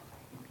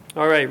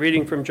All right,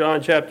 reading from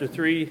John chapter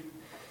 3.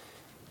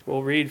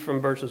 We'll read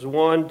from verses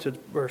 1 to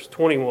verse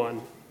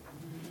 21.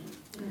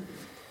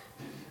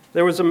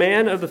 There was a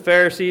man of the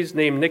Pharisees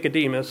named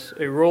Nicodemus,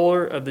 a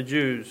ruler of the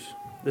Jews.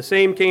 The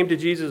same came to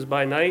Jesus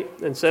by night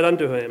and said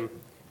unto him,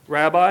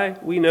 Rabbi,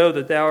 we know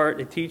that thou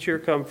art a teacher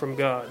come from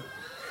God.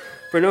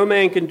 For no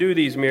man can do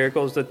these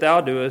miracles that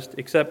thou doest,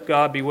 except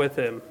God be with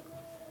him.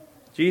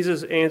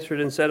 Jesus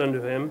answered and said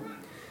unto him,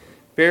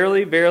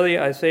 Verily, verily,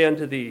 I say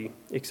unto thee,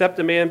 except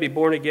a man be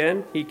born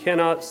again, he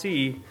cannot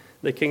see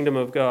the kingdom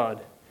of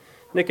God.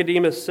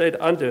 Nicodemus said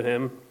unto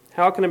him,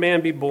 How can a man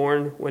be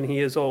born when he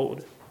is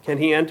old? Can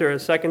he enter a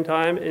second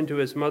time into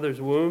his mother's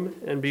womb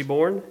and be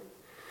born?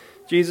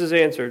 Jesus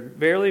answered,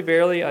 Verily,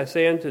 verily, I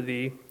say unto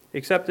thee,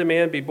 except a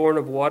man be born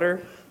of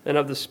water and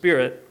of the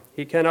Spirit,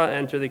 he cannot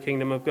enter the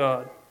kingdom of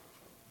God.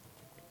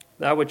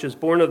 That which is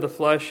born of the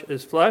flesh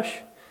is flesh,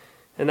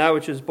 and that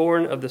which is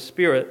born of the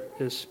Spirit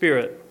is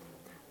spirit.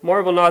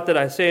 Marvel not that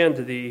I say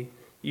unto thee,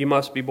 Ye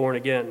must be born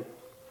again.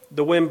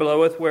 The wind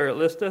bloweth where it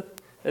listeth,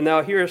 and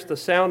thou hearest the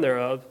sound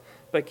thereof,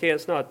 but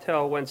canst not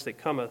tell whence it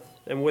cometh,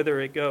 and whither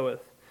it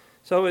goeth.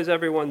 So is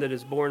everyone that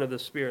is born of the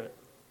Spirit.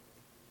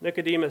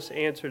 Nicodemus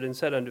answered and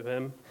said unto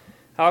him,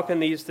 How can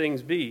these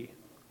things be?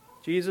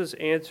 Jesus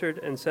answered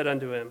and said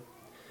unto him,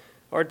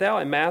 Art thou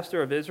a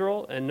master of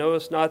Israel, and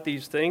knowest not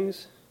these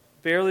things?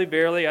 Verily,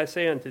 verily, I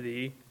say unto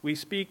thee, we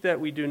speak that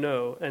we do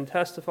know, and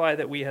testify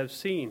that we have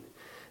seen,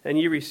 and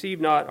ye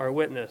receive not our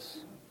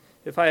witness.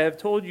 If I have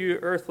told you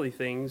earthly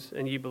things,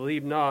 and ye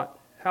believe not,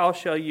 how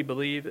shall ye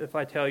believe if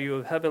I tell you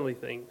of heavenly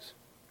things?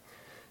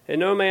 And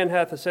no man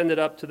hath ascended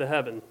up to the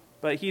heaven,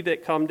 but he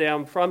that come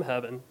down from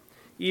heaven,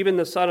 even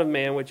the Son of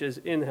Man which is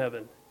in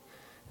heaven.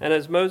 And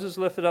as Moses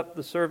lifted up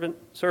the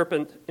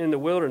serpent in the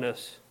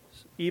wilderness,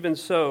 even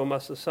so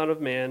must the Son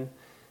of Man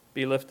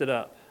be lifted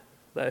up,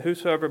 that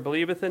whosoever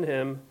believeth in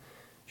him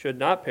should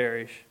not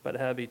perish, but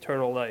have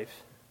eternal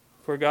life.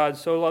 For God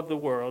so loved the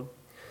world,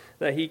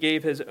 that he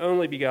gave his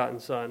only begotten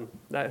Son,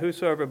 that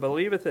whosoever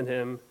believeth in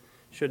him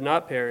should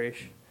not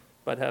perish,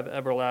 but have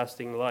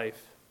everlasting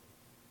life.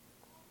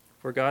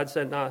 For God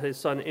sent not his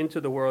Son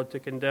into the world to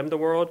condemn the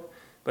world,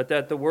 but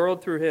that the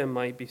world through him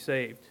might be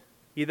saved.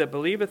 He that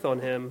believeth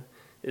on him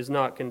is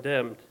not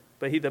condemned,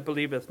 but he that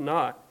believeth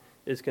not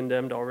is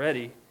condemned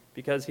already,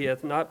 because he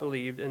hath not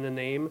believed in the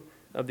name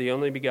of the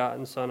only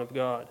begotten Son of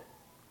God.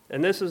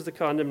 And this is the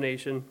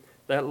condemnation,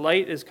 that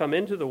light is come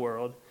into the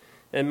world,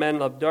 and men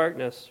love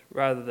darkness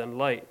rather than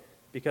light,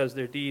 because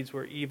their deeds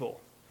were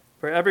evil.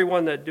 For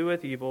everyone that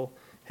doeth evil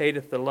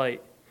hateth the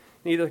light,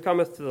 neither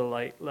cometh to the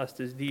light, lest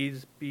his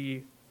deeds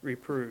be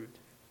reproved.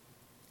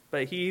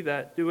 But he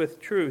that doeth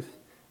truth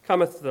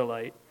cometh to the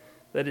light,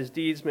 that his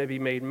deeds may be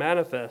made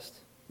manifest,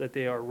 that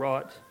they are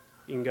wrought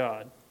in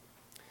God.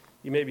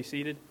 You may be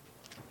seated.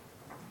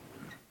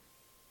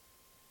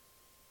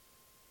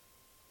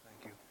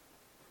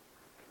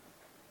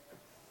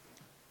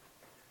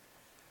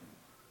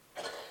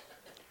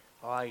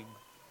 I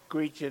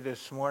greet you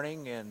this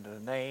morning in the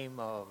name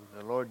of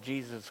the Lord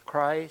Jesus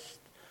Christ,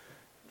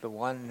 the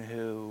one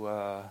who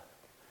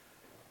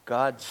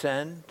God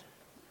sent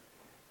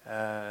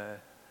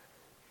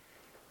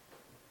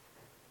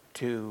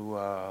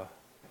to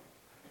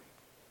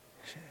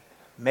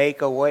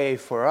make a way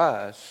for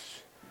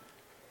us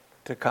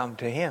to come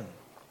to him.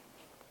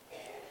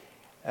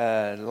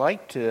 I'd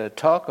like to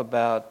talk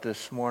about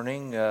this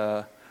morning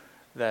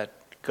that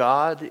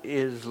God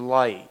is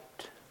light.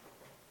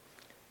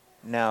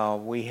 Now,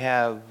 we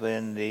have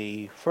in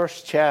the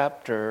first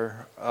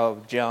chapter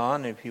of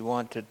John, if you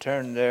want to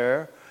turn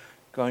there,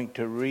 going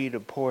to read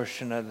a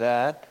portion of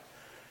that.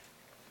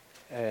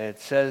 It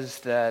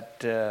says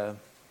that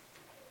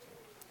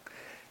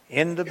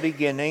in the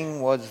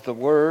beginning was the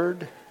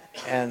Word,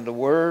 and the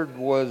Word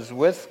was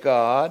with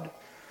God,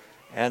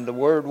 and the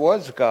Word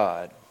was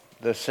God.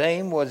 The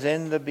same was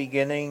in the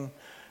beginning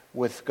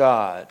with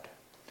God.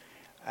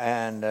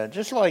 And I'd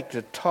just like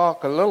to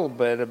talk a little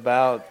bit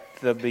about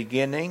the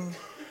beginning.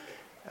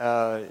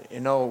 Brother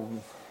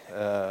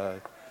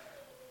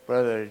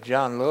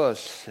John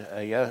Lewis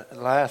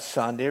last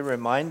Sunday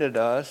reminded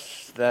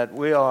us that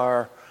we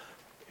are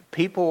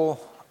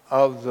people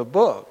of the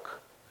book,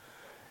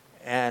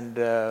 and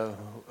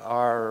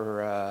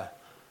our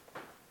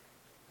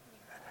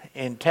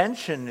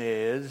intention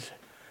is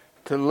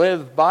to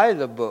live by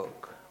the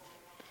book.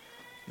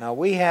 Now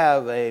we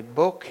have a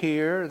book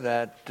here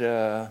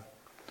that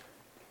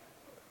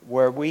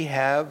where we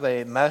have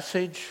a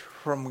message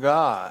from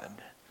God,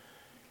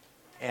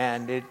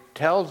 and it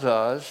tells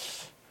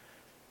us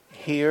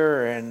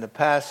here in the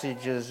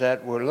passages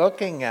that we're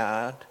looking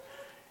at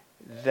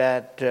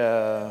that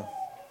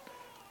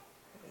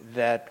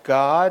that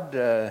God,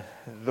 the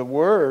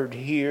Word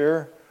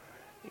here,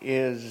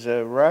 is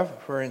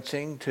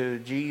referencing to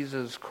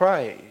Jesus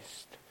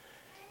Christ,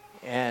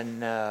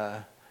 and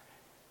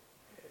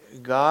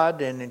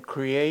God in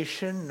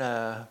creation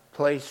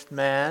placed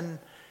man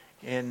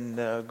in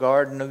the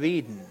Garden of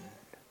Eden.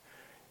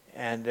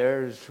 And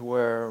there's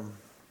where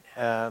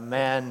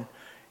man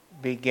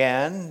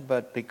began,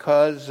 but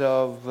because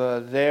of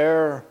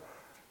their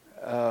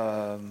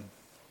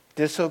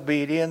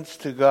disobedience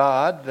to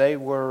God, they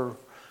were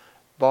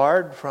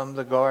barred from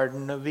the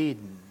Garden of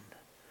Eden.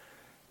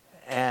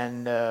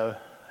 And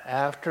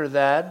after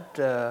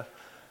that,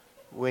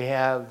 we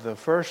have the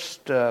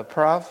first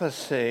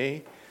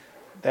prophecy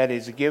that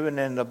is given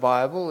in the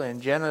Bible in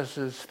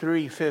Genesis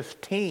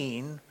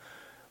 3:15,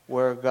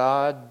 where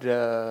God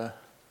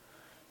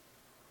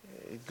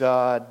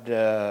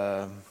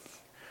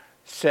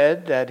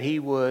said that He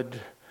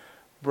would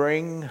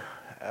bring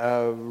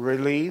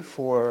relief.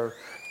 Or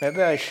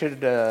maybe I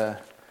should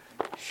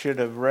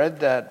have read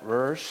that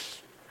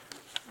verse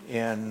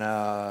in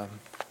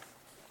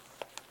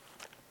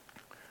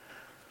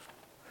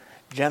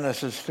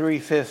Genesis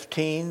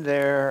 3:15.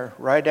 There,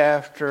 right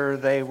after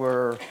they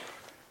were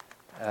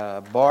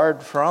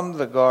barred from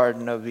the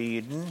Garden of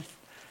Eden,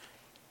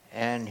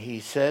 and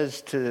He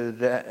says to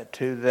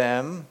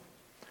them,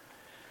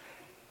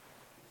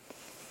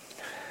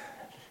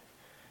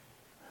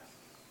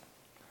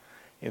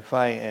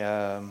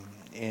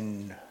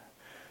 in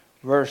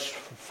verse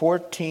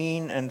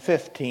 14 and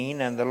 15,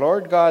 and the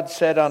Lord God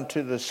said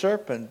unto the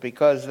serpent,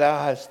 because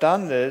thou hast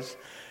done this,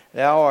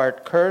 thou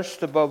art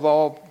cursed above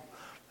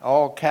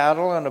all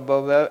cattle and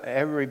above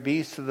every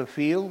beast of the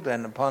field,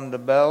 and upon the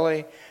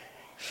belly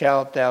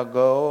shalt thou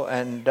go,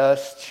 and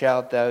dust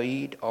shalt thou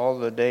eat all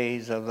the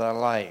days of thy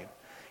life.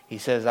 He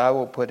says, I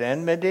will put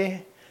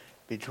enmity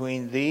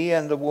between thee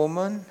and the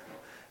woman,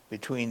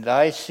 between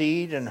thy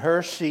seed and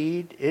her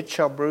seed. It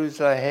shall bruise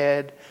thy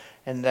head,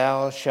 and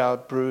thou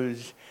shalt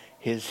bruise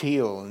his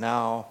heel.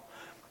 Now,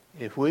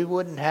 if we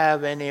wouldn't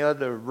have any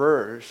other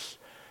verse,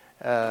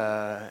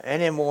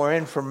 any more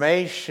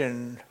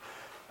information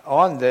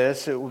on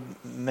this, it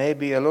may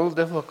be a little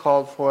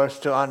difficult for us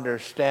to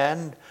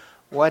understand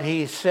what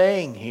he's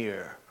saying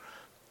here.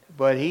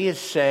 But he is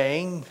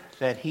saying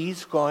that he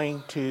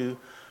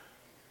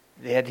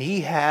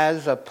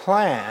has a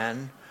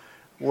plan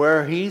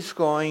where he's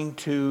going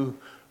to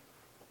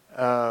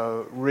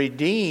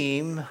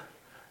redeem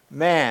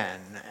man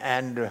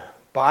and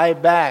buy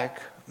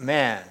back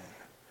man.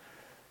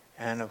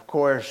 And of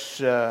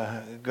course,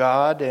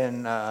 God,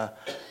 in a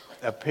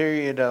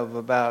period of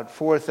about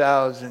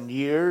 4,000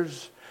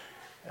 years,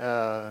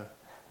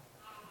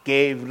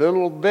 gave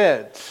little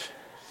bits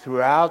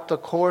throughout the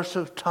course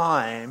of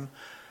time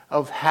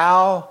of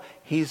how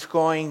he's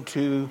going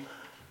to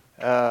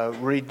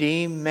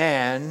redeem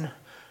man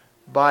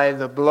by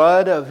the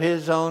blood of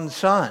his own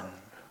Son.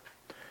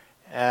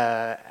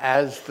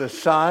 As the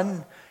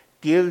Son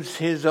gives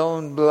his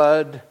own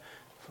blood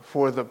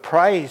for the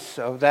price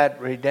of that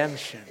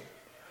redemption.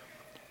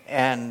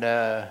 And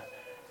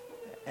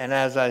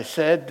as I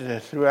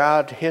said,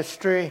 throughout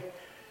history,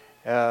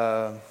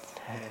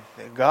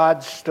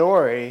 God's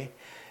story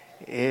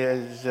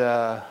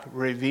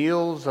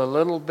reveals a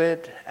little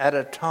bit at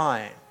a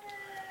time.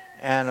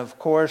 And of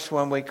course,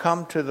 when we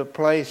come to the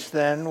place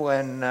then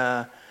when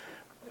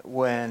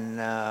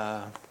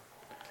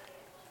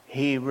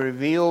he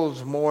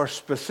reveals more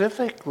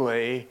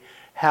specifically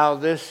how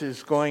this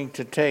is going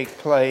to take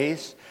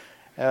place,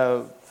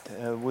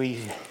 we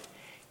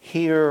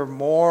hear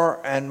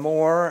more and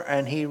more,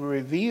 and he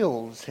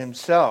reveals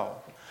himself.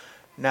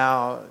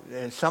 Now,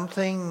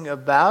 something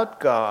about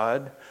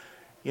God,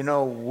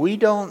 we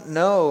don't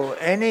know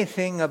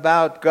anything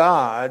about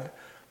God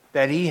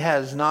that he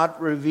has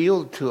not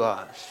revealed to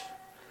us.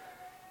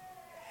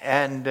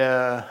 And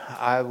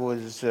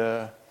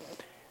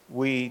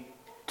we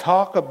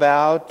talk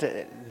about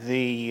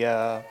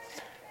the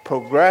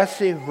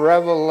progressive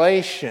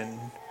revelation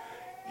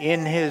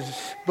in his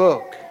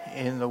book,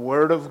 in the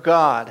Word of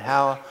God,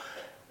 how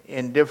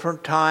in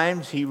different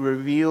times he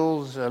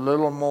reveals a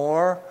little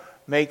more,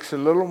 makes a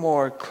little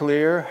more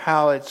clear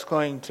how it's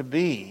going to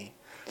be.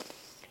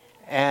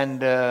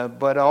 And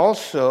but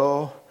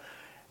also,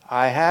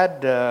 I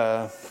had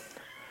a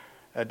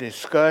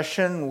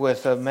discussion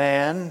with a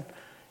man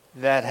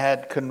that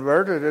had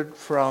converted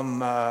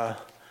from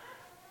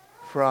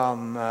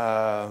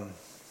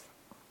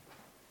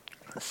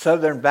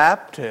Southern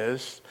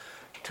Baptist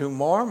to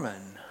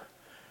Mormon.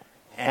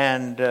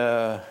 And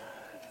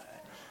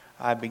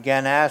I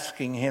began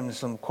asking him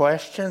some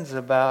questions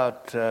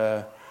about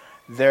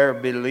their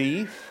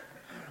belief.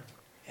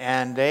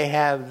 And they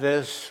have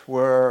this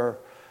where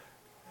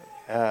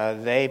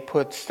they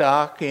put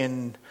stock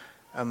in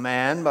a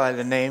man by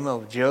the name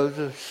of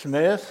Joseph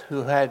Smith,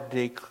 who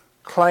had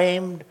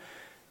claimed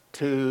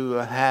to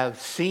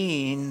have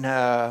seen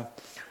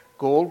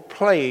gold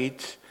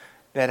plates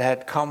that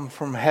had come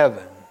from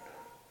heaven.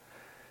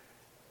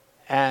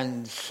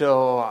 And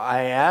so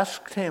I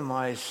asked him,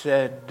 I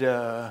said,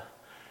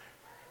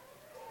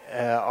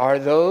 are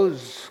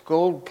those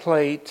gold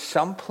plates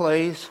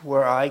someplace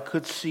where I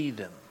could see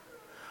them?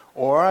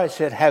 Or I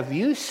said, have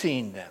you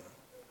seen them?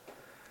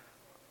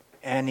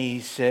 And he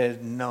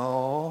said,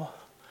 no.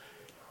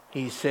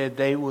 He said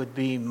they would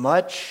be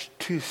much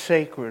too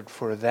sacred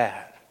for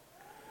that.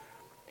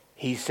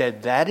 He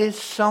said that is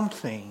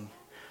something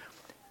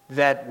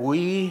that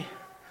we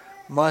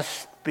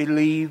must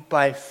believe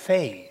by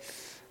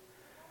faith.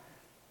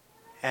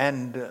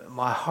 And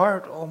my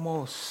heart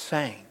almost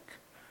sank.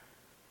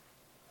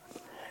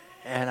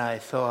 And I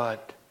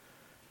thought,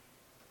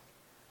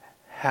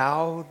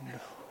 how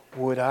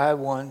would I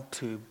want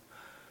to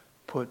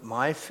put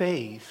my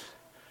faith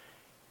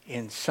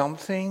in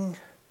something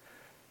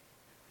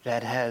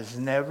that has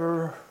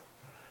never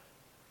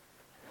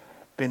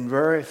been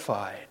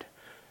verified?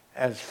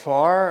 As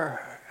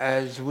far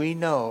as we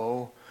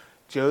know,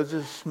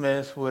 Joseph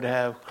Smith would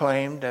have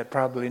claimed that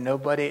probably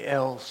nobody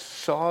else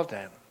saw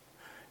them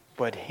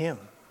but him.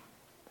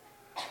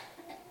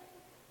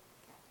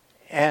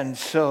 And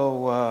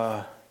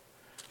so,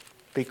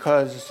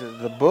 because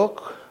the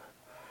book,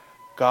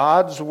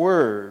 God's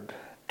Word,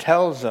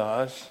 tells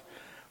us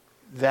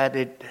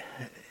that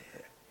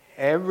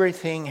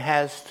everything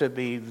has to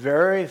be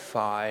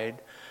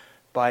verified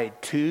by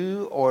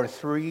 2 or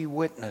 3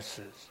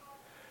 witnesses.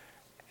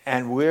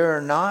 And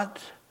we're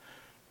not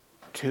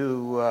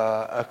to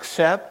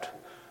accept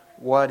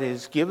what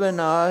is given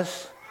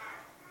us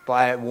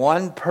by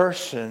one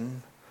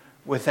person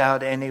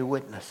without any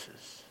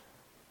witnesses.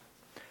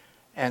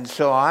 And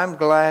so I'm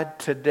glad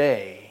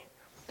today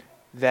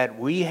that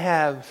we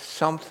have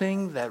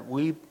something that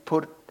we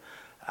put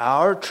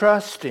our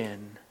trust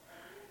in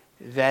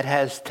that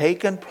has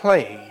taken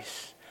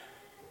place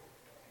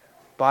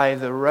by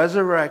the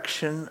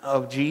resurrection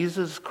of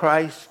Jesus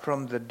Christ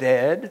from the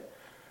dead.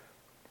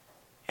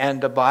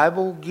 And the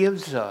Bible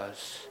gives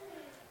us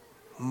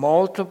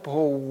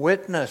multiple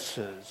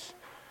witnesses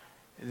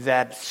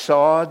that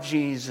saw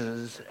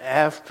Jesus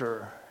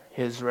after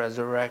his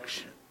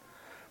resurrection.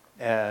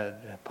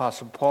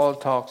 Apostle Paul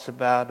talks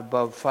about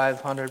above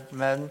 500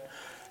 men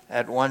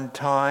at one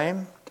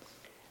time.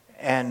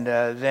 And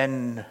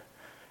then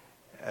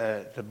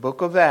the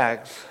book of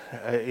Acts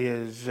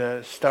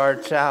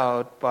starts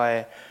out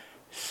by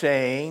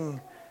saying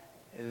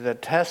the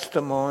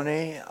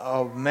testimony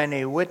of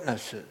many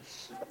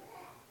witnesses.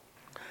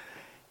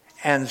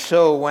 And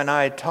so when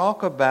I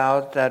talk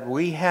about that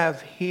we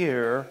have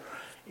here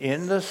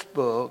in this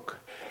book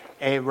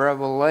a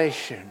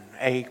revelation,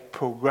 a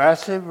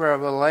progressive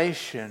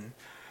revelation,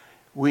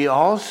 we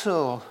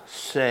also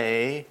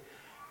say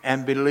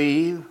and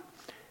believe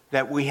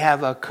that we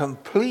have a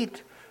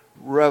complete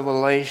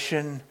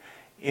revelation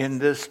in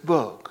this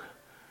book.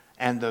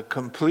 And the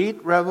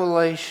complete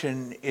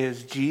revelation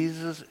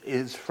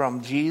is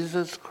from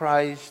Jesus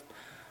Christ,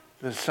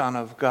 the Son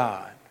of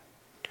God.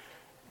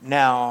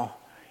 Now,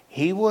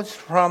 he was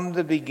from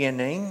the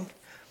beginning,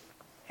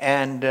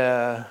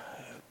 and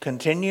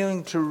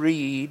continuing to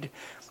read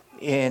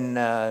in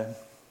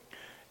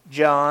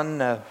John,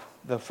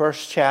 the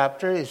first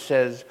chapter, it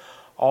says,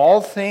 all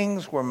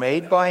things were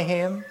made by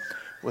him.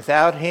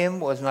 Without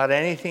him was not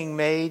anything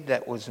made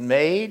that was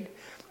made.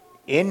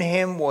 In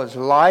him was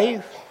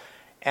life,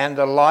 and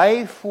the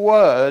life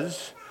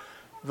was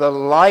the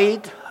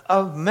light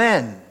of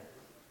men.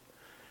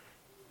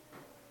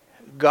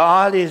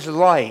 God is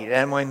light,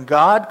 and when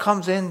God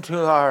comes into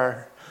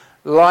our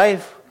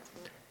life,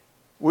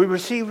 we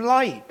receive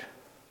light.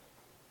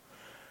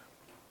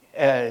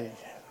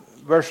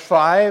 Verse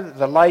 5,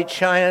 the light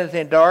shineth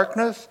in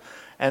darkness,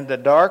 and the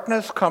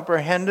darkness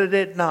comprehended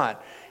it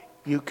not.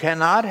 You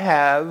cannot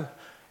have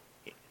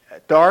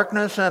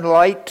darkness and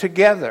light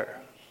together.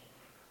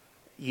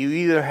 You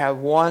either have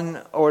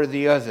one or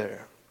the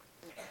other.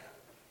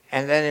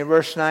 And then in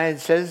verse 9 it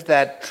says,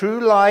 that true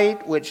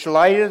light which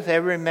lighteth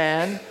every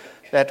man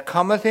that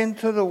cometh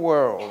into the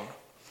world.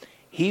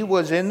 He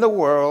was in the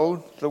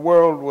world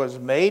was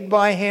made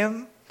by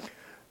him,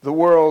 the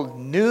world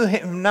knew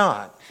him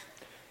not.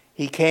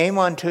 He came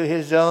unto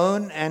his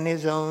own, and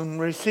his own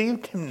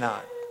received him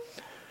not.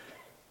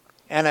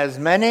 And as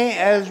many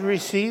as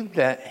received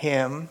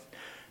him,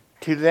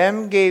 to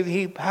them gave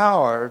he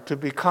power to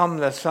become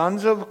the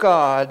sons of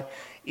God,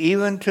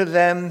 even to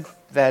them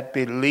that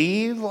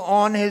believe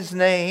on his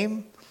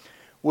name,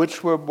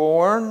 which were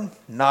born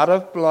not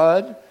of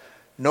blood,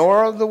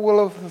 nor of the will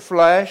of the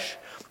flesh,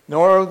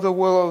 nor of the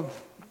will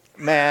of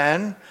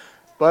man,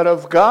 but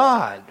of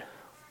God.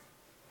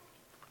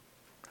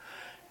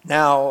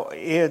 Now,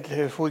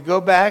 if we go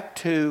back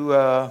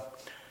to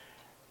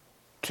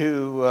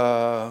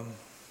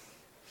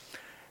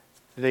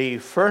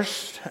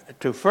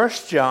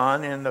First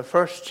John, in the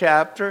first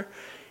chapter,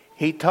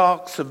 he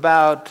talks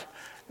about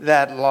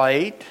that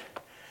light,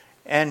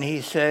 and he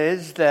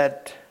says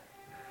that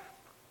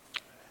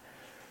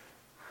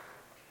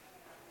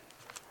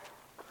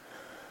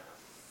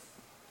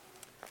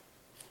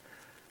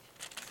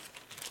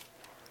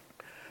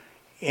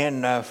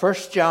in 1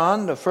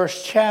 John, the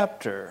first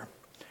chapter,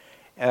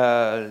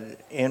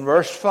 in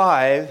verse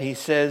 5, he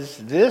says,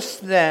 this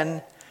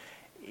then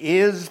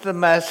is the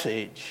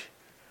message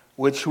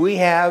which we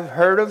have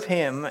heard of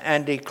him,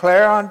 and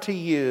declare unto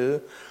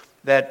you,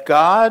 that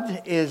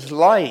God is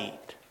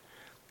light,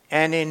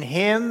 and in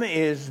him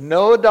is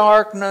no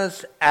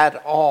darkness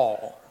at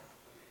all.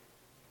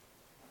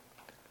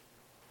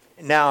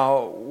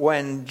 Now,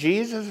 when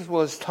Jesus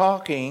was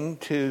talking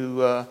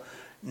to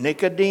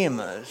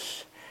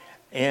Nicodemus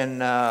in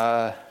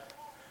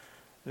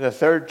the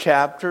 3rd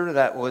chapter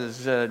that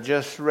was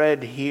just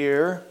read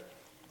here.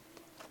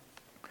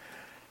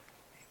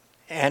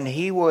 And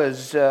he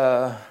was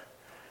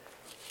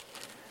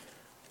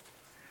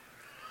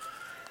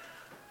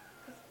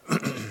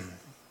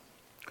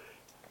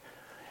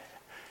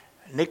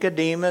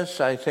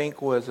Nicodemus, I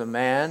think, was a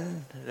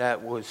man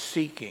that was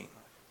seeking.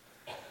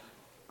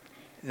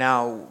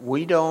 Now,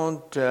 we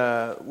don't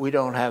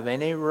have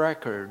any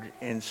record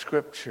in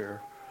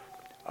Scripture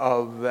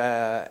of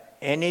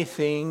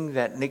anything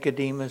that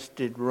Nicodemus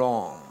did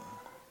wrong.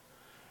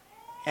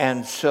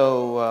 And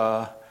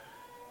so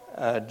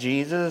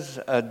Jesus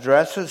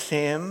addresses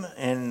him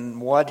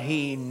in what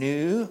he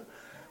knew,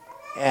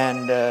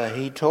 and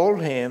he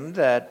told him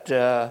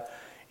that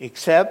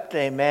except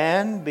a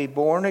man be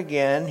born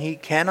again, he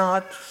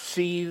cannot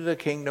see the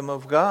kingdom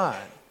of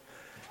God.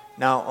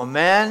 Now, a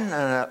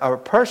man, a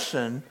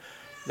person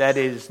that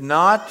is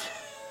not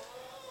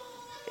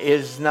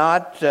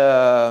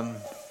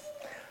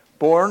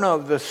born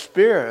of the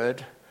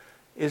Spirit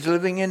is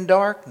living in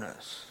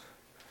darkness,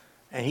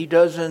 and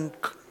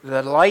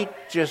the light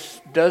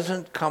just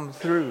doesn't come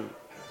through.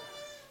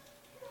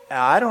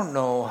 Now, I don't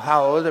know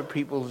how other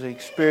people's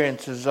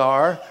experiences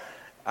are.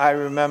 I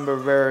remember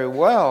very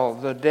well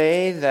the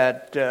day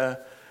that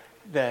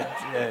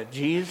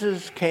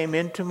Jesus came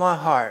into my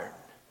heart.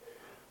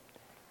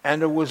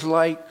 And it was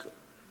like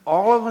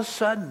all of a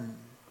sudden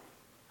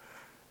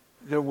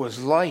there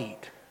was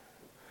light.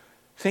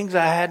 Things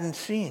I hadn't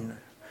seen.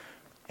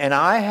 And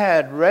I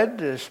had read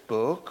this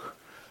book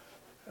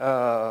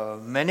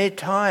many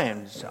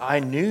times. I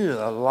knew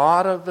a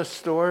lot of the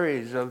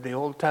stories of the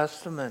Old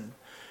Testament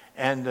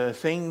and the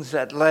things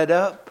that led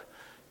up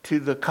to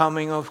the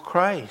coming of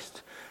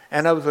Christ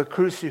and of the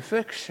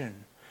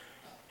crucifixion.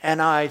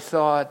 And I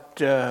thought,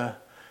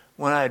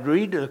 when I'd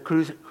read the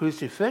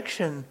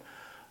crucifixion,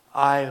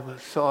 I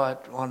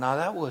thought, well, now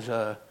that was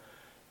a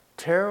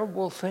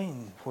terrible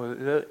thing for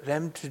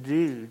them to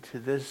do to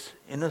this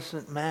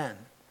innocent man.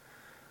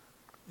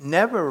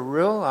 Never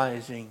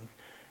realizing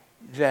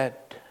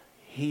that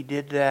he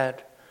did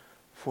that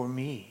for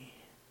me.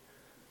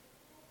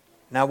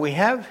 Now we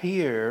have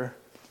here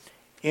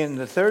in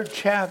the 3rd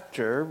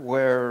chapter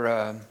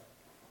where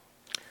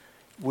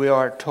we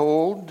are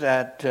told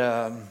that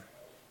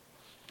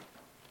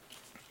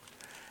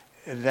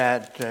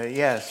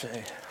yes,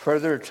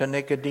 further to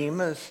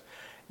Nicodemus,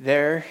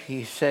 there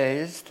he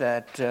says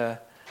that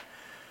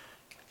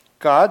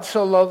God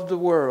so loved the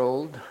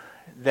world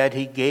that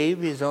he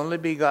gave his only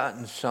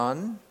begotten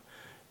Son,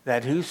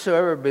 that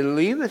whosoever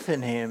believeth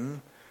in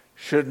him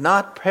should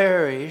not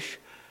perish,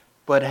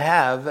 but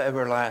have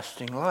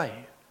everlasting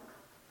life.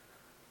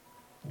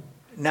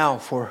 Now,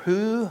 for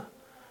who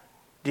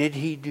did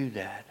he do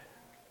that?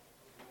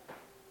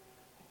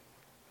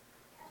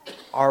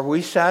 Are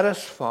we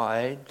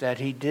satisfied that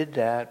he did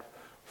that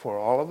for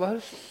all of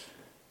us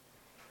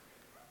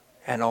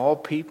and all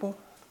people?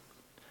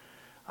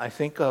 I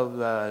think of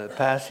the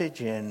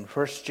passage in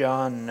 1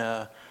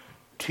 John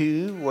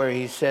 2 where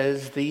he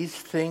says, "These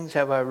things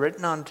have I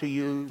written unto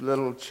you,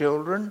 little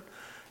children,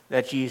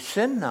 that ye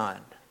sin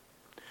not."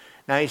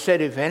 Now he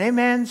said, if any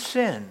man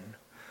sin,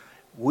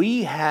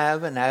 we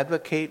have an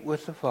advocate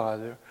with the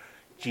Father,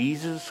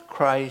 Jesus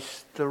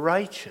Christ the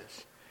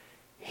righteous.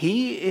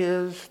 He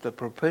is the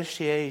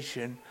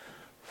propitiation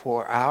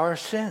for our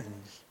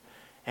sins.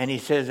 And he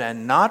says,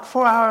 and not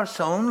for ours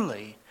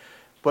only,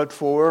 but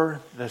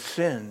for the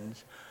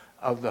sins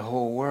of the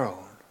whole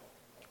world.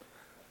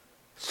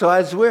 So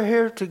as we're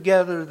here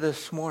together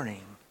this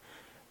morning,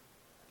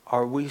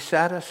 are we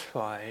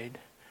satisfied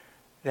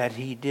that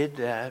he did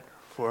that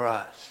for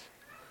us?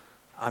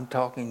 I'm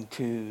talking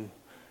to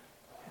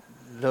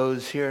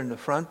those here in the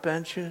front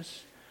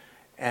benches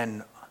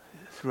and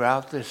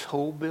throughout this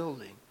whole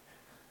building.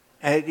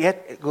 And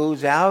yet it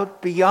goes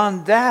out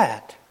beyond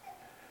that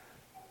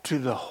to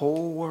the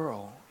whole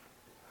world.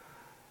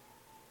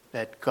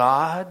 That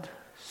God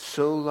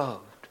so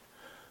loved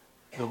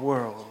the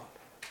world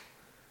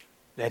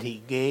that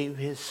he gave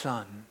his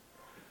Son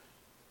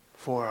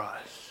for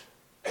us.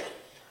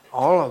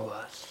 All of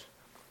us.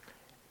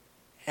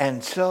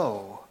 And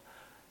so,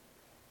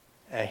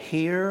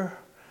 here,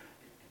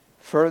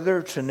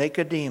 further to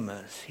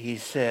Nicodemus, he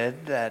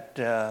said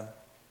that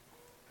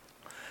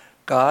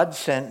God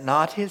sent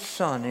not his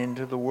Son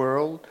into the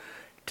world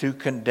to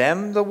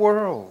condemn the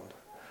world,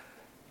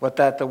 but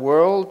that the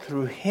world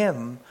through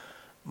him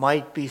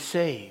might be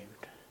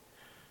saved.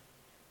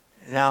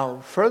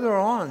 Now, further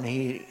on,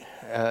 he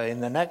in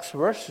the next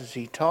verses,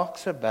 he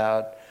talks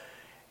about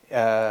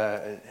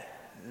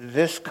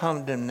this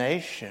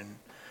condemnation.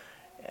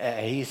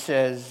 He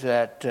says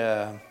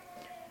that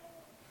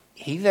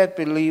he that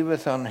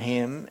believeth on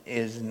him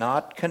is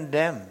not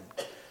condemned,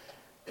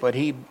 but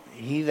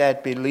he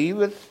that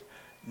believeth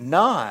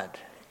not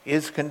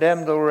is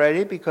condemned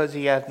already, because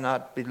he hath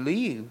not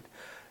believed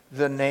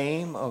the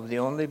name of the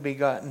only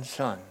begotten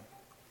Son.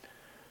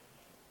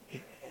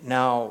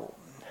 Now,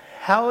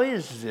 how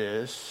is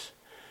this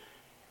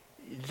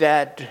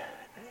that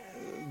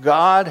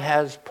God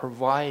has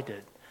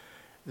provided?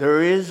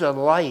 There is a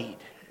light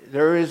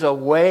there is a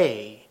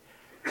way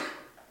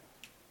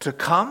to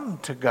come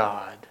to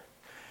God.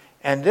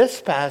 And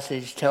this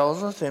passage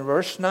tells us in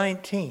verse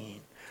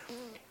 19,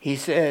 he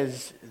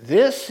says,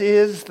 "This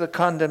is the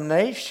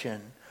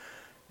condemnation,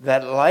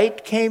 that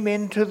light came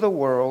into the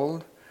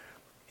world,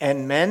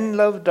 and men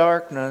loved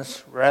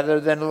darkness rather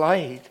than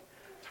light,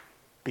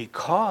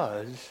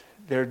 because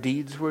their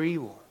deeds were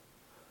evil."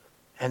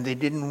 And they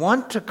didn't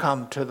want to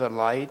come to the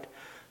light,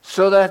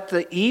 so that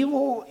the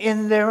evil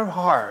in their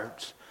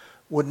hearts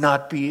would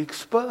not be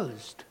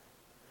exposed.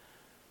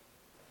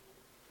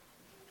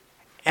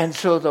 And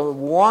so the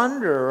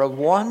wonder of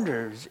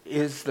wonders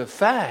is the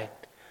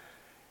fact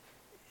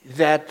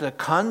that the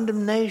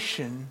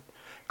condemnation,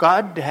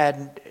 God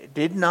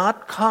did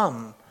not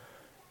come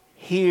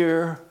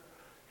here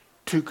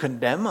to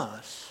condemn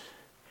us.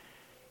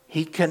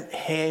 He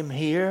came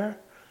here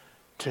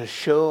to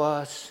show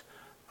us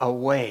a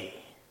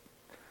way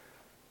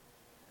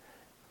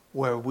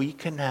where we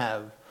can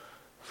have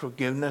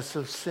forgiveness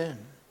of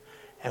sin,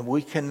 and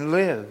we can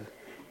live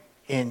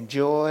in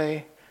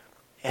joy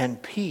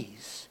and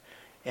peace.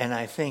 And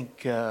I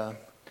think,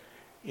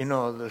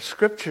 the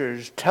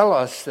scriptures tell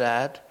us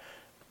that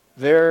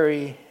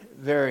very,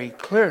 very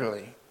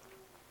clearly.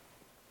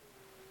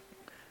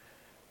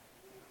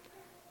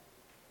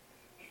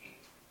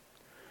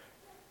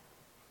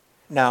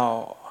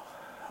 Now,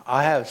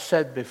 I have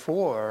said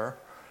before,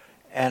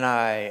 and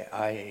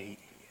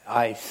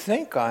I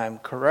think I'm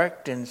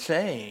correct in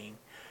saying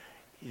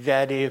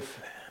that if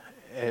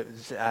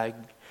I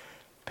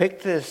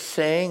picked this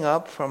saying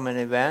up from an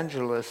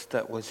evangelist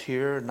that was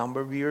here a number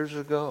of years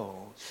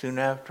ago, soon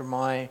after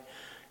my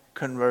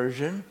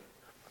conversion,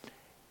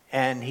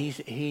 and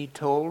he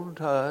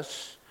told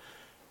us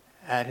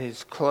at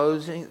his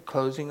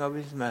closing of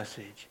his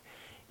message,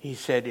 he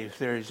said, "If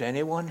there is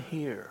anyone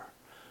here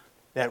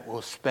that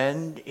will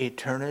spend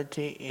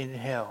eternity in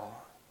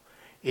hell,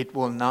 it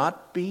will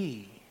not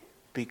be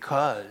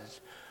because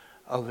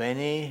of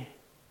any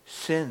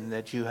sin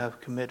that you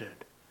have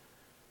committed,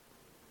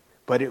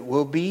 but it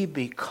will be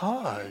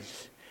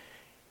because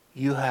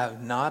you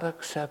have not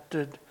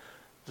accepted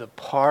the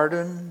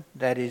pardon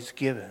that is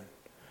given,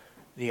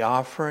 the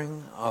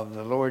offering of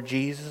the Lord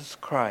Jesus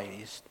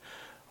Christ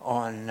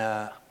on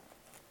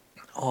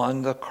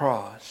the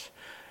cross."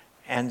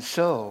 And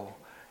so,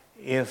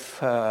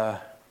 if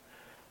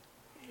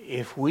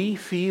we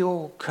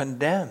feel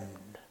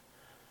condemned,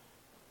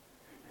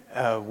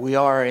 we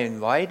are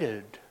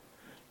invited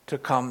to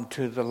come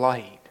to the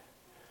light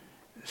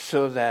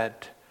so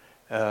that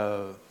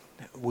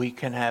we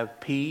can have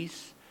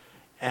peace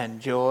and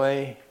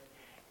joy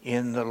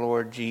in the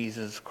Lord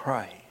Jesus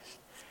Christ.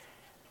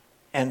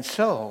 And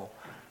so,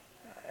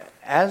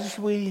 as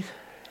we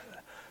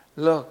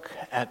look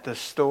at the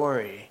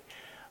story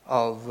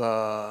of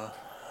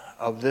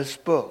this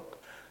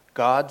book,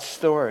 God's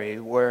story,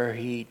 where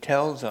he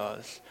tells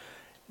us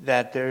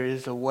that there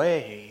is a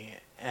way,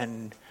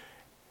 and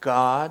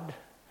God,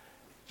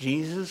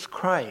 Jesus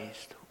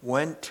Christ,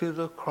 went to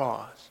the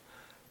cross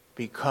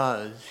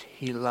because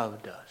he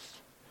loved us.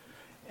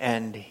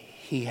 And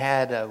he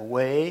had a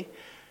way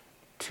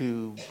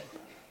to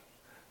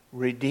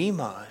redeem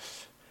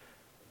us,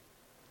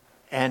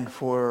 and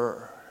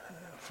for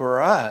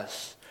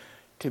us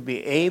to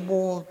be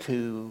able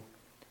to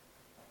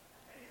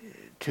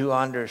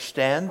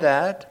understand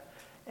that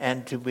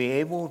and to be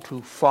able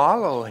to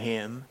follow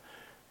him,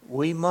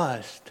 we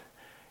must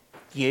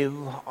give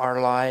our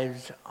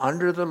lives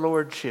under the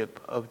lordship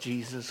of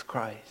Jesus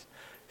Christ.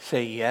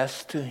 Say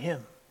yes to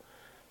him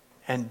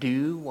and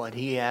do what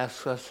he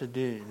asks us to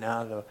do.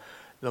 Now,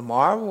 the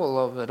marvel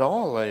of it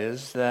all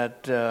is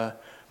that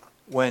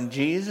when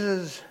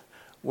Jesus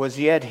was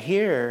yet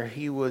here,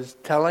 he was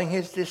telling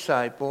his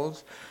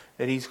disciples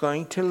that he's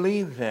going to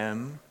leave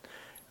them,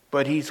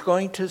 but he's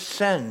going to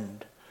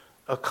send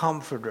a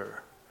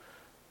comforter,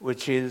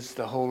 which is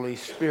the Holy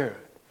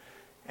Spirit.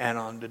 And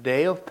on the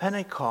day of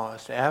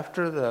Pentecost,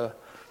 after the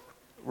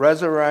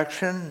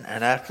resurrection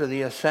and after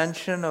the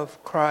ascension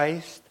of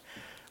Christ,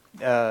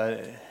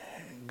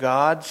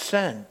 God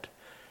sent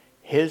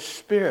his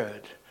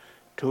Spirit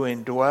to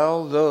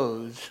indwell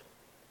those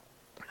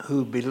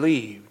who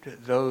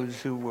believed,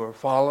 those who were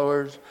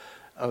followers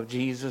of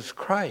Jesus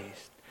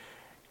Christ.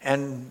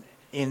 And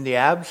in the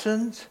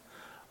absence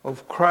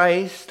of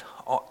Christ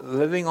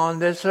living on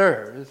this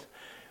earth,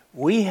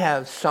 we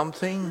have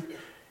something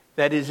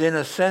that is in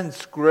a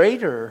sense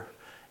greater,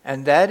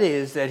 and that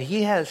is that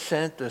he has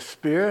sent the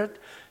Spirit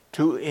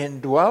to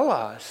indwell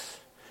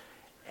us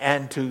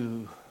and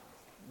to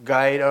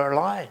guide our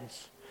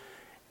lives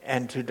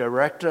and to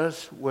direct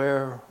us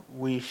where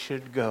we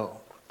should go.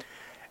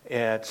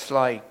 It's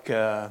like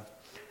the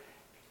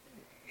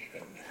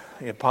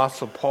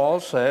Apostle Paul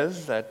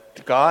says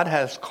that God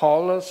has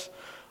called us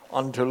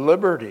unto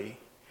liberty,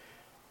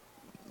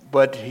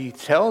 but he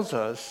tells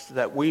us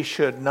that we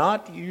should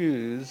not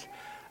use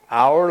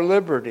our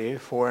liberty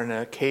for an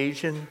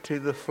occasion to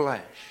the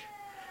flesh.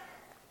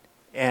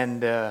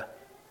 And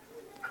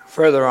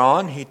further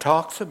on, he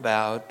talks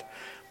about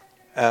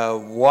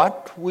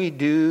what we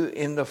do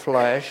in the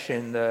flesh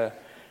in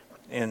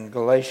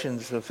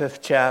Galatians, the 5th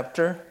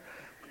chapter.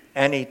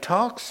 And he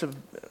talks,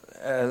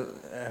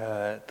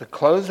 at the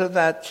close of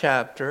that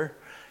chapter,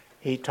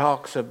 he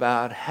talks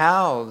about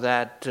how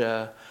that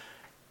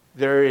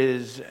there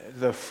is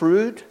the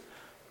fruit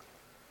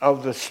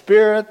of the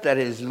Spirit that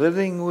is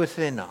living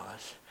within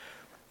us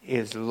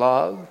is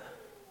love,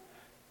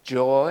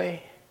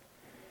 joy,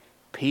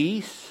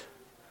 peace,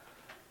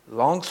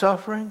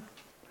 long-suffering,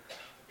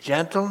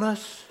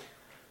 gentleness,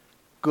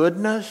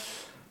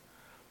 goodness,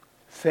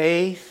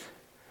 faith,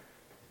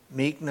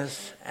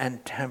 meekness,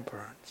 and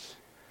temperance.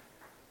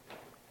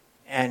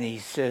 And he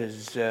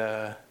says,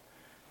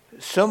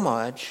 so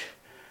much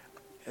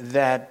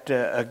that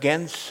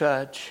against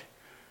such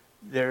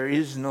there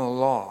is no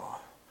law.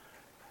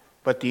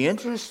 But the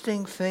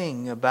interesting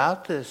thing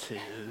about this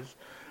is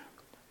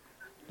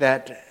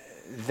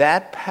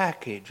that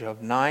package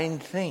of 9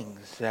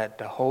 things that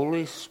the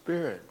Holy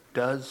Spirit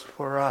does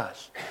for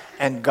us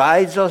and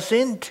guides us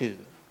into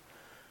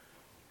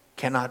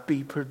cannot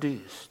be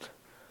produced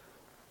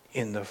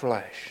in the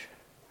flesh.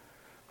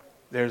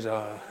 There's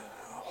a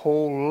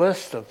whole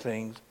list of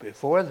things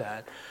before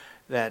that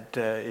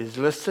is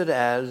listed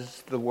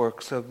as the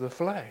works of the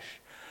flesh.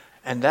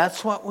 And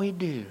that's what we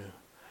do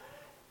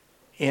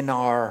in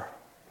our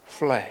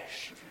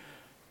flesh,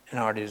 in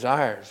our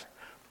desires.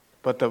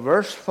 But the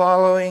verse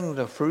following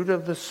the fruit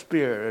of the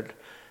Spirit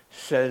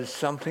says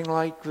something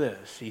like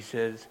this. He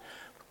says,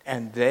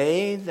 and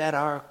they that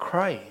are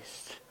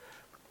Christ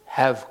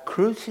have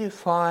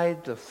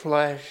crucified the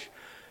flesh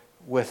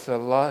with the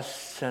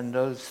lusts and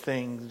those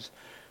things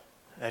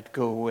that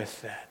go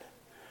with that.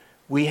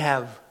 We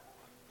have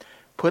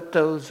put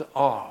those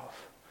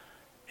off,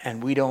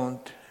 and we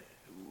don't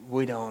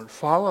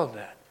follow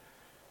that.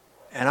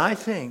 And I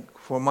think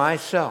for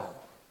myself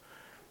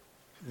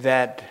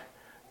that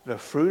the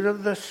fruit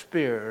of the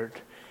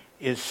Spirit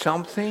is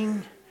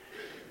something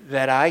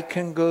that I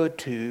can go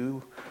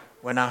to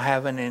when I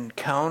have an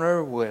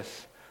encounter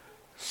with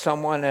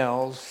someone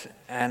else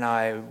and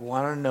I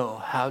want to know,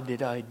 how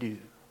did I do?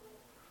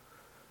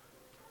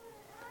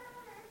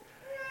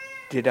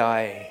 Did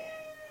I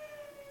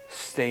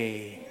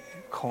stay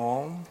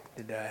calm?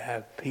 Did I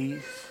have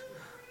peace,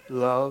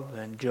 love,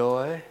 and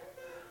joy?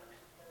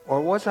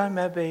 Or was I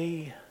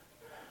maybe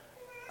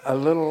a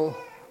little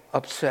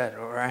upset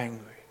or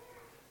angry?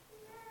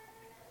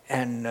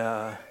 And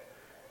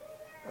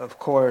of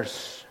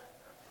course,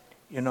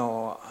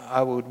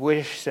 I would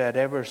wish that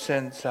ever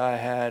since I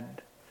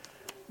had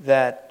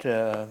that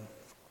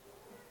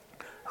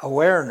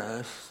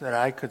awareness that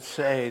I could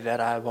say that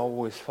I've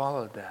always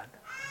followed that.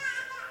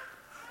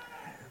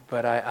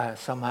 But I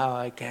somehow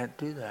I can't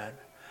do that.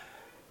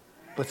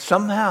 But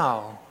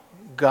somehow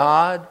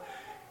God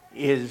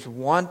is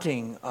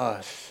wanting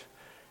us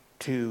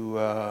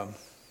to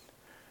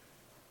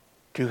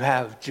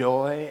have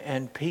joy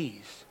and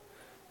peace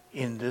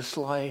in this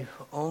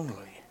life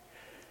only.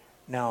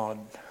 Now,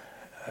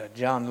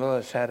 John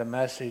Lewis had a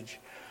message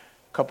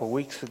a couple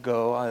weeks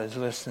ago. I was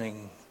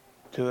listening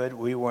to it.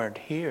 We weren't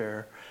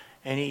here.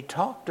 And he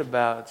talked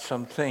about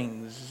some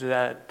things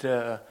that,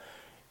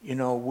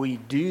 we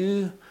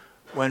do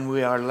when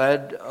we are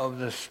led of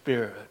the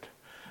Spirit.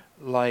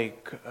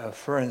 Like,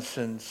 for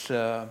instance,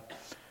 the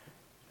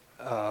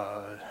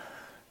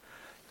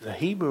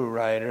Hebrew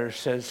writer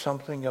says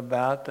something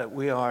about that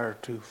we are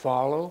to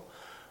follow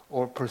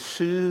or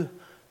pursue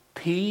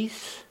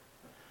peace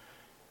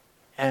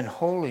and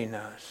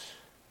holiness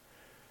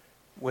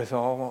with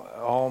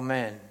all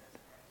men.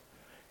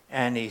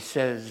 And he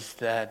says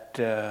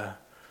that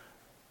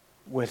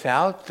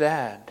without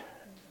that,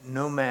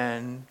 no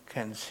man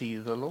can see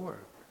the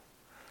Lord.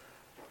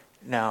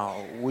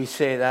 Now, we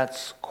say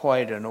that's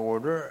quite an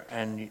order,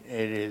 and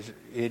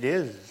it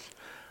is.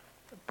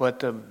 But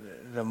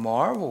the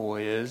marvel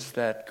is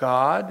that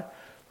God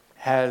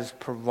has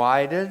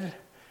provided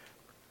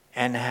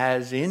and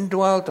has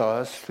indwelt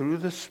us through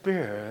the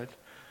Spirit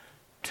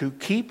to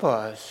keep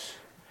us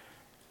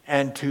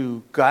and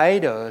to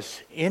guide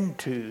us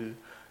into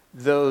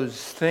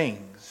those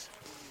things.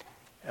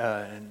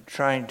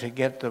 Trying to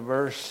get the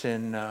verse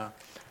in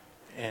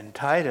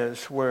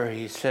Titus where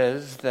he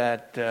says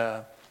that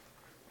the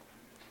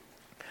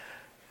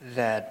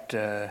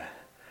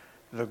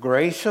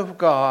grace of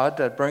God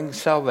that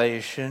brings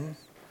salvation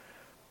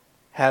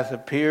hath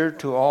appeared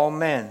to all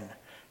men,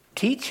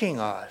 teaching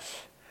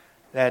us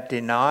that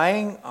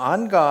denying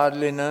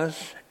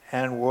ungodliness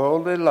and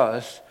worldly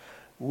lust,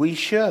 we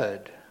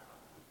should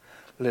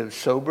live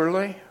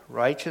soberly,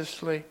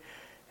 righteously,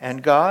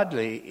 and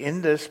godly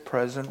in this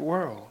present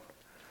world.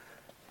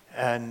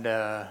 And,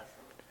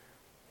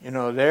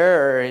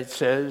 there it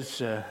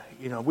says,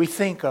 we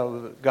think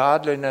of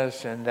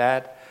godliness and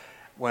that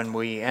when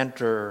we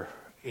enter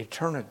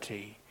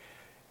eternity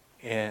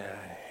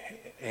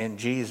in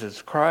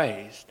Jesus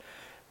Christ.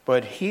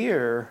 But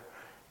here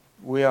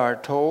we are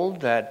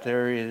told that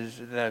there is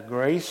the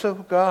grace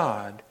of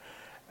God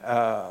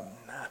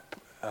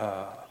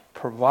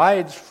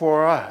provides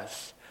for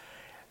us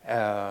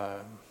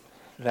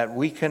that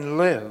we can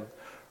live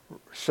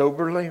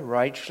soberly,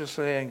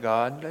 righteously, and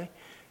godly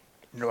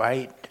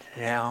right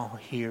now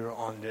here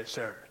on this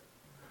earth.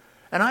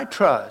 And I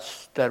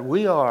trust that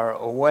we are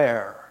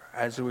aware,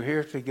 as we're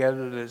here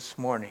together this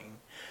morning,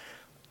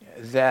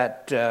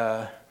 that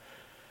to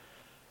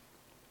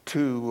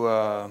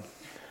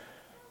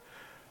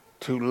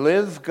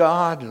live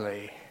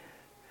godly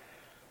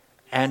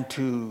and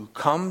to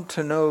come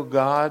to know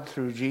God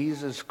through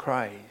Jesus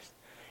Christ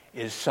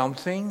is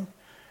something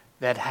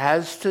that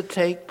has to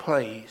take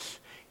place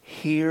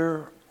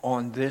here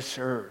on this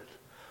earth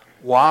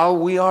while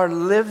we are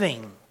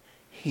living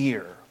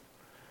here.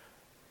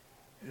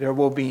 There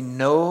will be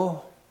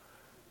no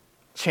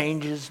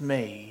changes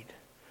made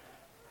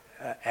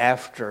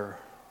after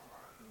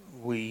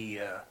we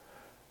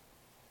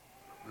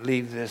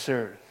leave this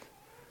earth.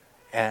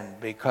 And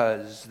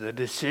because the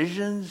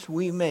decisions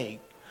we make,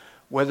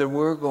 whether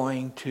we're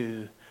going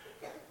to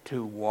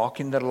walk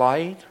in the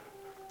light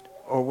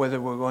or whether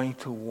we're going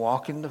to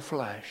walk in the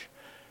flesh,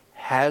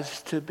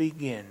 has to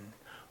begin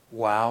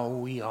while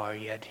we are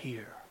yet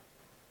here.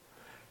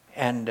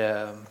 And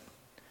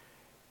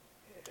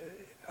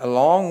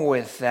along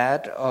with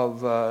that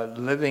of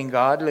living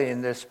godly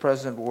in this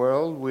present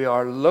world, we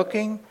are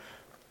looking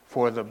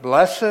for the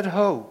blessed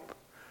hope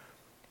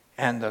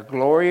and the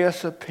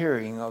glorious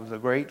appearing of the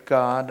great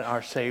God,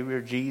 our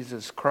Savior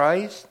Jesus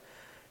Christ,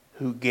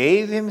 who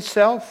gave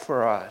himself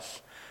for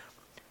us,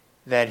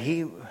 that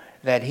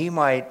he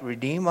might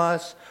redeem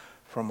us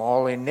from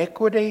all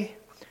iniquity,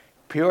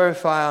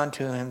 purify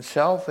unto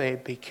himself a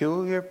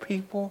peculiar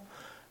people,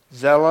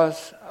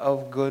 zealous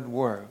of good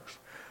works.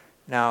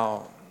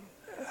 Now,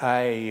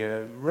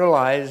 I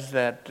realize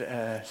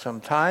that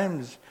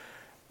sometimes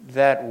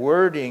that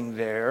wording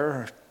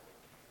there,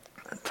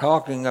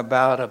 talking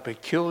about a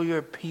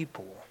peculiar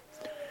people,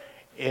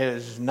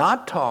 is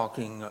not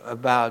talking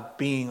about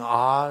being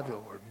odd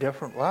or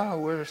different.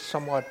 Well, we're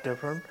somewhat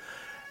different.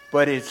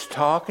 But it's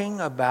talking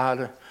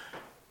about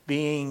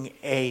being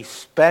a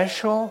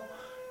special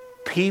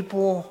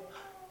people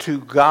to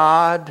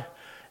God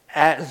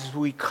as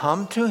we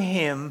come to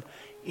him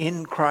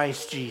in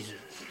Christ Jesus.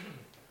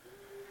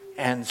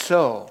 And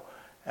so,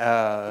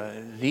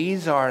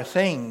 these are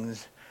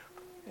things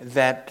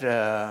that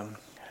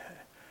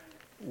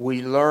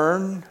we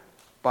learn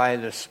by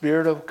the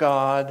Spirit of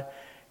God,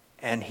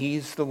 and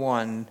he's the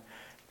one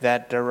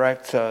that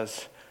directs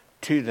us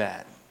to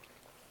that.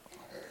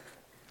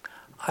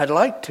 I'd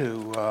like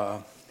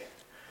to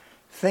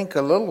think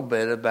a little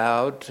bit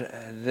about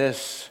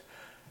this,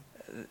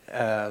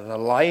 the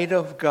light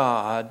of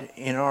God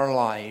in our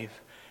life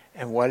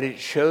and what it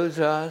shows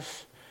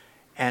us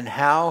and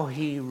how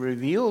he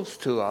reveals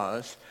to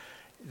us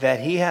that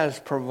he has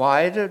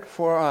provided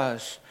for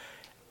us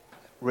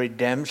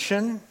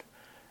redemption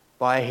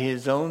by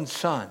his own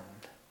Son.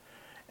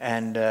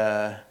 And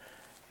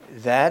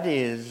that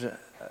is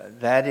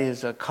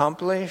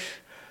accomplished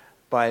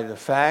by the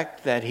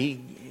fact that he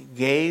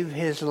gave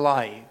his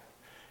life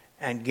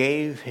and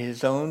gave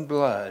his own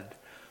blood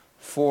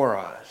for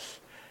us.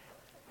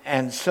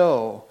 And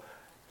so,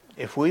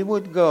 if we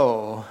would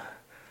go,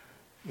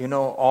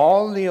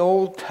 all the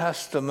Old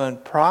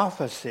Testament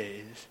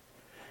prophecies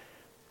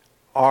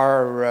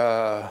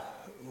are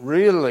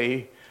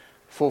really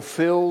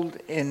fulfilled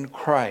in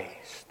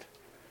Christ.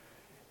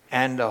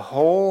 And the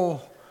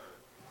whole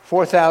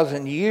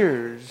 4,000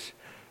 years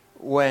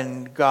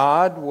when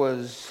God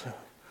was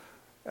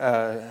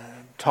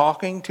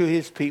talking to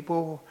his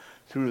people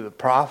through the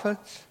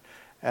prophets,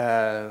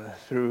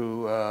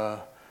 through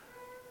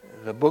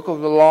the book of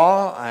the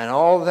law and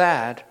all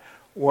that,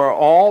 were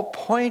all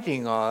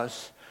pointing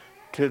us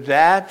to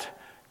that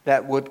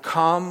would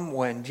come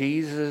when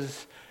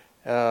Jesus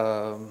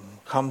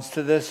comes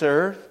to this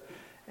earth.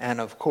 And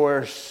of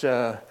course,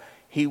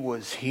 he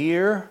was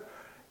here,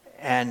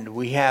 and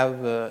we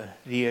have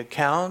the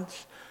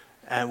accounts,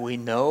 and we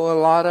know a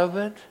lot of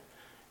it.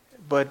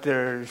 But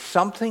there's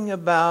something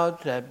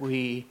about that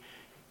we,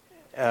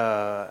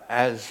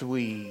 as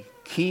we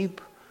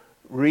keep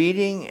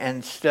reading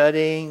and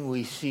studying,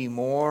 we see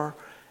more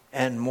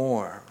and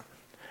more.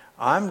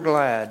 I'm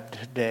glad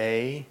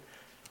today,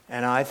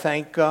 and I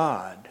thank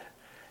God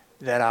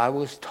that I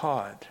was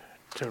taught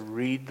to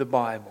read the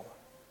Bible.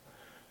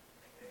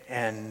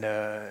 And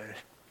I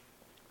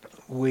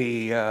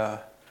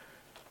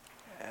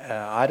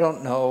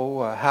don't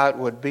know how it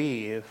would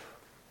be if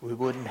we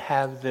wouldn't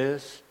have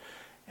this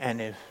and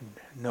if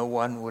no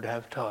one would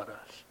have taught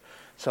us.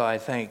 So I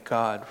thank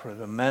God for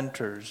the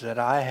mentors that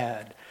I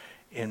had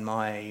in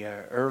my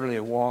early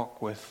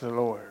walk with the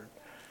Lord.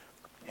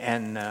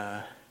 And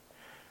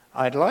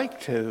I'd like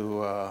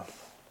to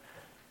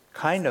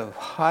kind of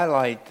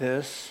highlight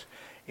this.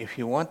 If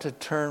you want to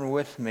turn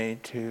with me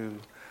to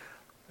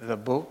the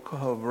book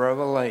of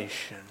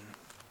Revelation,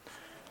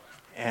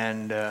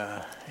 and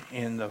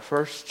in the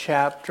first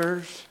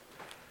chapters,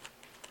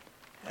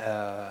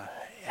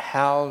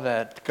 how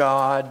that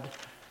God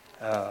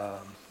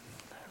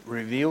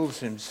reveals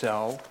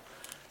himself.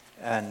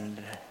 And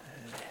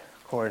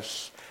of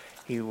course,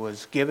 he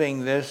was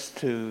giving this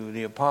to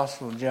the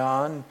Apostle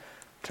John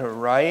to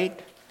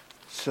write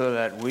so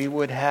that we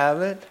would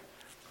have it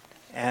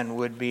and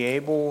would be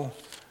able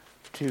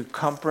to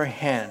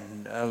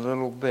comprehend a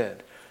little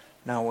bit.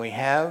 Now we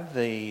have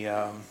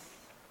the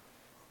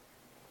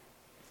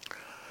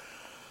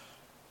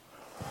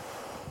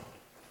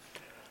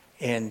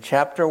in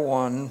chapter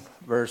 1,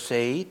 verse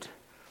 8,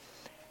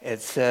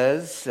 it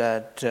says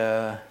that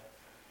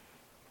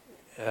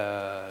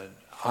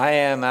I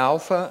am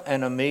Alpha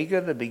and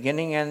Omega, the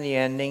beginning and the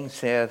ending,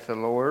 saith the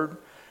Lord,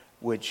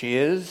 which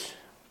is,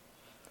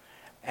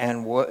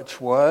 and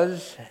which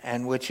was,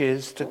 and which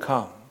is to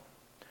come.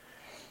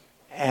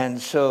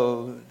 And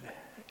so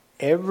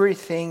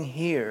everything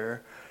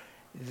here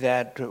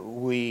that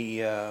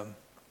we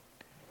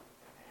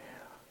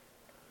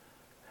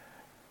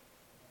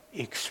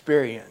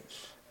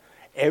experience,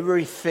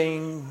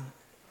 everything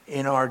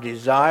in our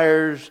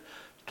desires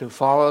to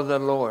follow the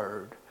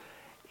Lord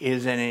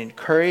is an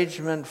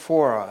encouragement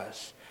for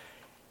us.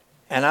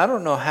 And I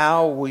don't know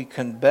how we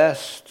can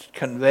best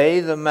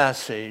convey the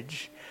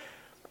message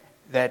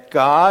that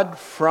God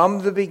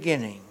from the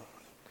beginning.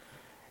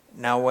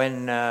 Now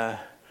when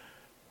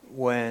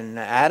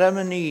Adam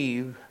and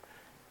Eve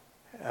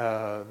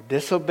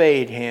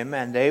disobeyed him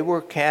and they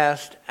were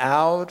cast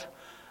out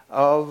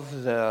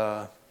of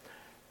the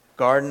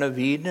Garden of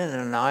Eden,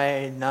 and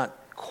I'm not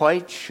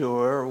quite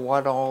sure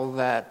what all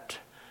that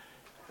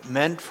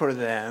meant for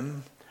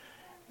them,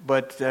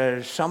 but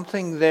there's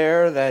something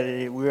there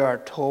that we are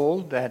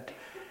told that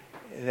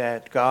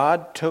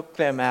God took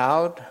them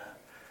out,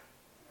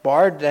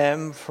 barred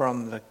them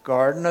from the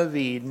Garden of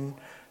Eden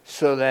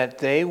so that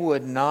they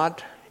would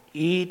not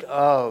eat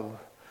of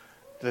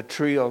the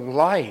tree of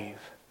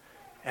life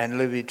and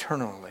live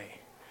eternally.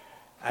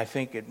 I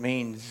think it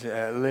means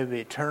live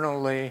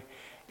eternally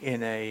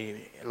in a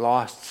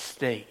lost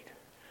state.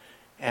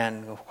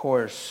 And of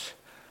course,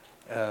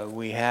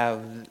 we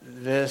have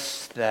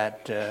this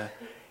that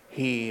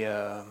he,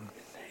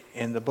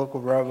 in the book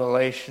of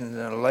Revelation,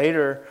 and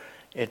later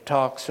it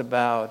talks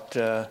about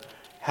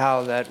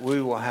how that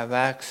we will have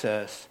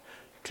access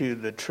to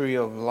the tree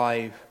of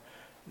life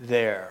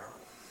there.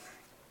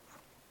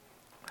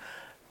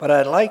 But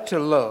I'd like to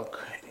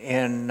look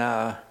in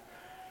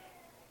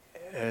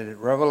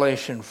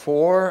Revelation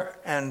 4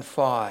 and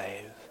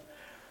 5.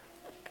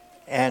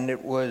 And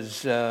it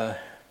was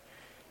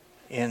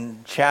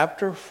in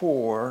chapter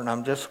 4, and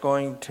I'm just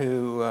going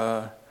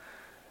to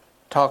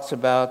talks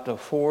about the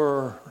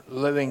 4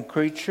 living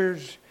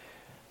creatures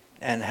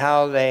and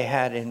how they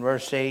had in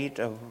verse 8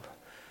 of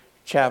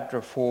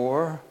chapter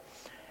 4,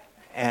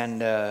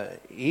 and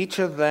each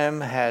of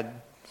them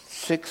had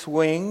 6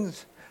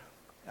 wings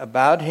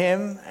about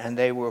him, and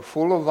they were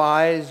full of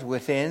eyes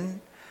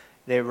within.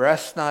 They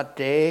rest not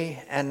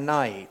day and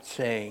night,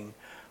 saying,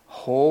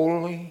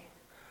 Holy,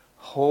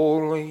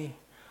 holy,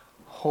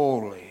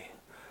 holy,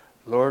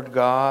 Lord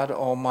God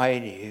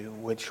Almighty,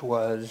 which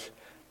was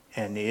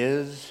and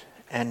is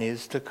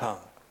to come.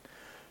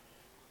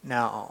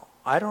 Now,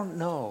 I don't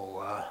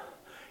know.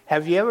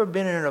 Have you ever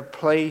been in a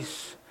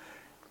place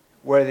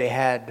where they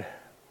had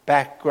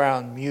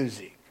background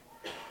music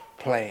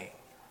playing,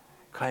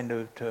 kind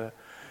of to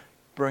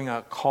bring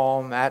a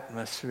calm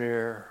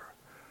atmosphere,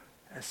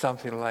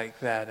 something like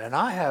that? And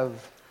I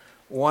have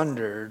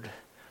wondered,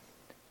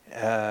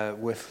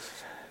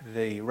 with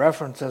the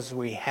references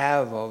we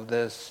have of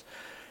this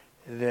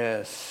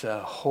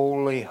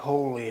holy,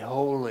 holy,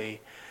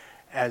 holy,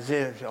 as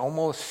if it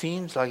almost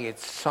seems like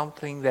it's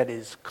something that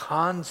is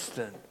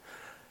constant,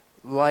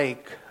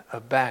 like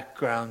a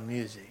background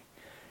music,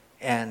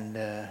 and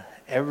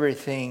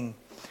everything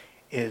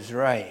is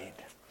right.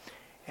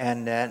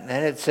 And then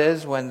it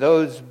says, when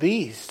those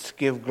beasts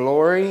give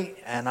glory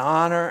and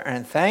honor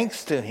and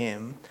thanks to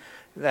him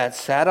that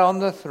sat on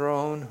the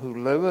throne,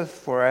 who liveth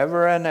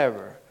forever and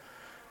ever.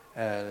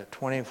 The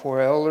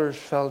 24 elders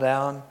fell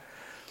down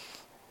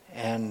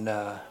and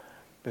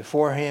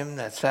before him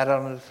that sat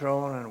on the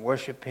throne, and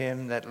worship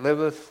him that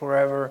liveth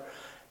forever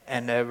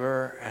and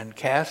ever, and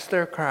cast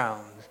their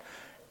crowns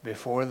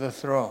before the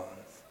throne.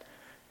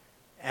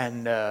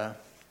 And it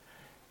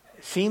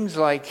seems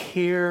like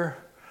here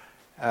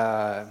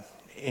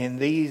in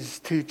these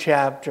 2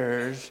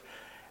 chapters,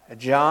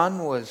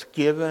 John was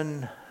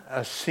given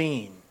a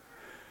scene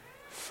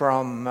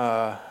from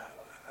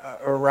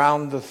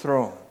around the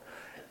throne.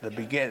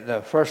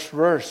 The first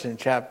verse in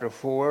chapter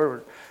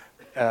 4,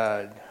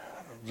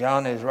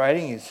 John is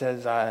writing, he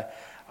says,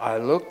 I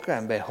looked,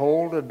 and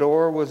behold, a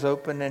door was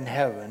opened in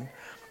heaven,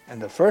 and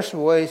the first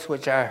voice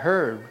which I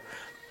heard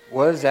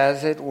was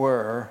as it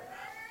were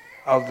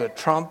of the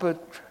trumpet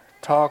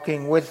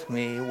talking with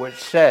me, which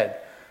said,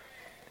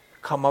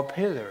 Come up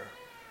hither,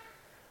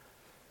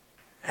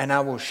 and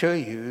I will show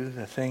you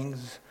the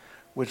things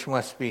which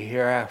must be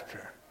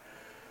hereafter.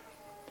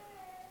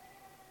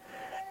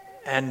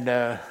 And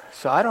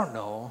so I don't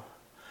know,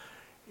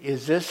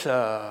 is this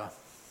a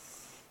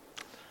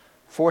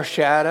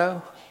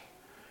foreshadow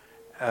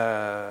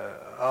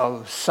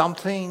of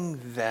something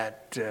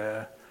that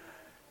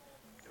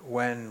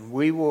when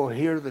we will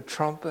hear the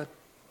trumpet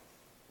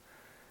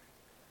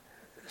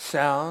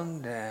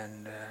sound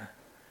and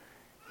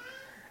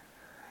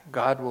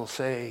God will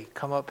say,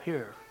 come up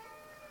here.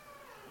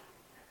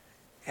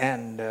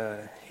 And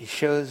he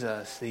shows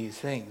us these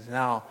things.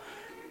 Now,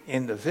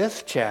 in the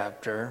 5th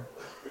chapter,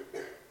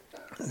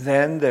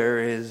 then there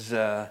is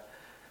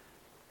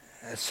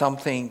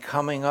something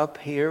coming up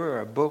here,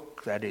 a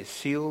book that is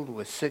sealed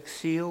with 6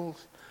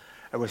 seals,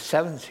 or with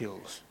 7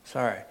 seals,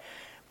 sorry.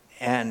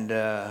 And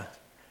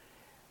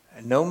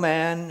no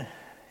man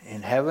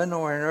in heaven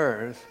or in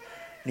earth,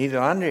 neither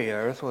under the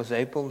earth, was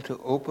able to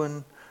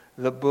open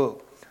the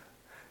book,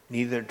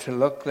 neither to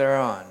look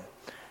thereon.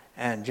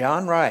 And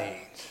John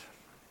writes,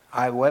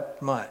 I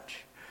wept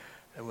much.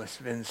 There was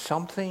been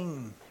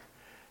something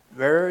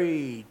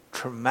very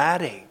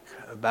traumatic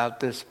about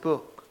this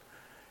book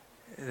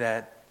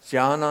that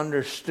John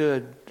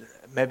understood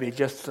maybe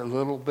just a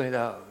little bit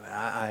of.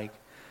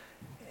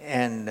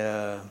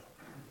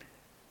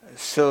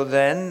 So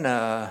then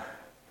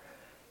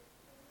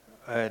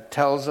it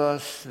tells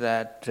us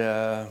that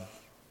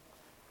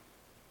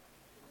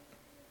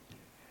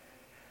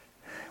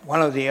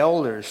one of the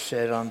elders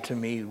said unto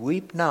me,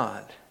 weep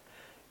not.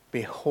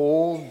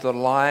 Behold, the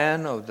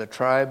Lion of the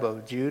tribe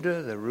of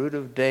Judah, the Root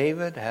of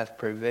David, hath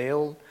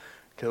prevailed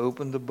to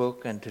open the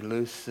book and to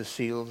loose the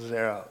seals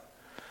thereof.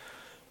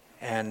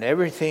 And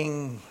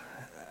everything,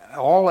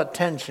 all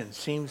attention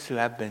seems to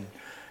have been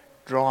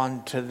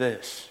drawn to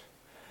this.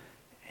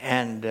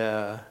 And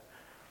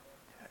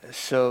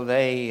so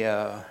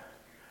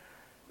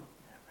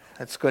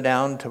let's go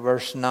down to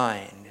verse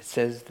 9. It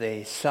says,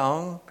 they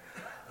sung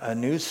a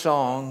new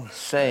song,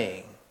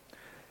 saying,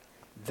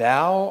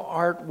 Thou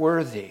art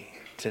worthy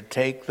to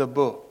take the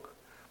book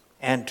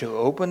and to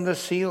open the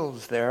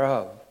seals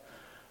thereof,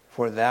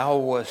 for thou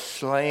wast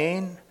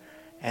slain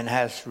and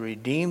hast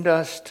redeemed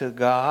us to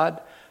God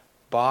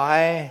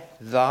by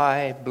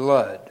thy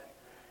blood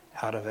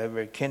out of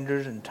every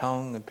kindred and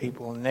tongue and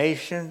people and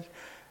nations,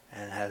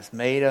 and hast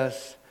made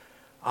us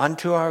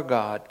unto our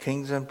God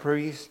kings and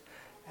priests,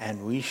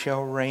 and we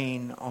shall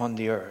reign on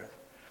the earth.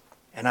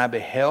 And I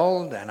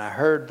beheld and I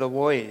heard the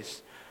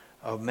voice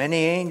of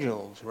many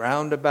angels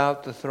round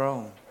about the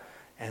throne,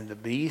 and the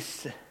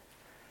beasts,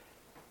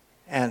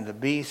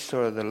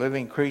 or the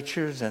living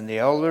creatures, and the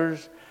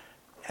elders,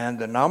 and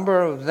the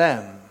number of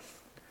them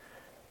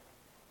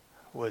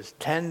was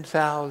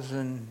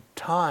 10,000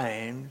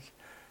 times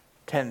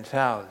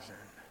 10,000.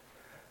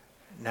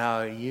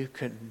 Now you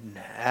could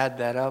add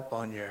that up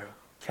on your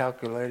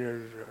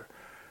calculators or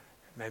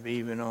maybe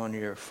even on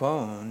your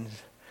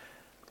phones,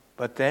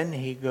 but then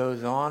he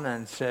goes on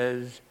and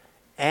says,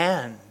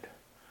 and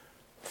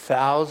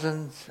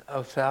thousands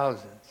of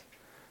thousands.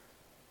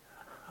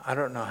 I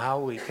don't know how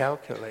we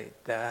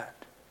calculate that.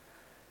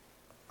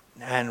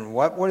 And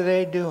what were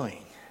they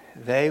doing?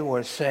 They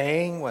were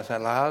saying with a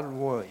loud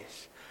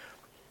voice,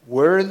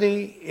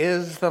 worthy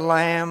is the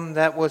Lamb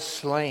that was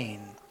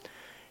slain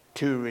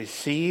to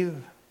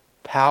receive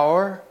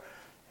power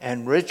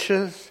and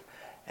riches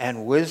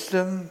and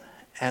wisdom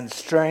and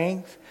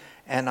strength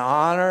and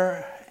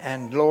honor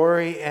and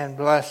glory and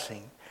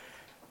blessing.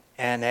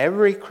 And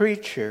every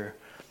creature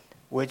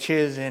which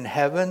is in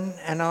heaven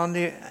and on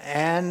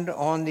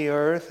the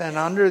earth and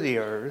under the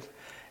earth,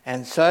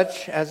 and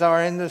such as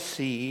are in the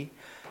sea,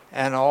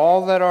 and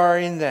all that are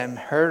in them,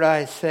 heard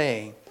I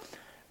saying,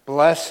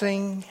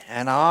 blessing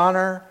and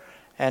honor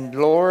and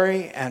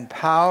glory and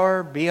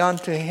power be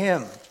unto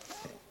him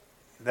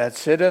that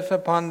sitteth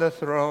upon the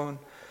throne,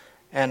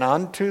 and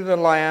unto the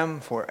Lamb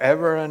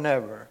forever and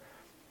ever.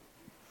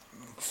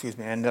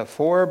 And the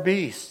 4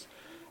 beasts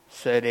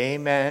said,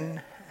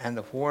 Amen. And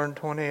the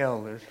 24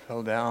 elders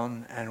fell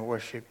down and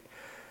worshipped,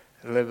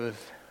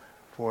 liveth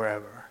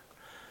forever.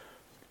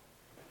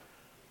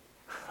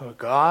 For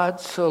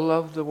God so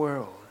loved the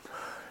world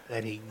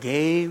that he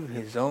gave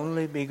his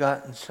only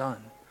begotten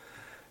Son,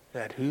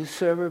 that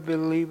whosoever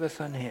believeth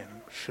on him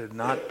should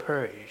not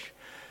perish,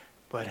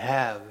 but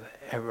have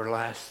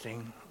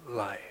everlasting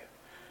life.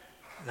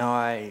 Now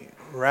I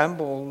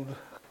rambled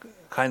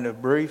kind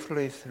of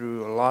briefly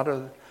through a lot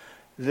of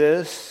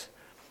this,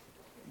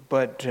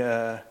 but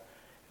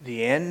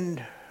the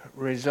end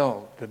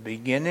result, the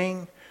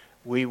beginning,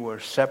 we were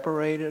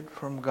separated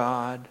from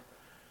God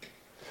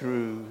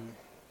through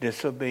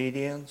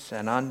disobedience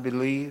and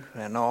unbelief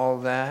and all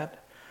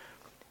that.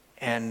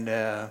 And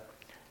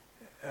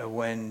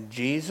when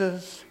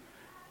Jesus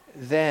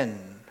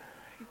then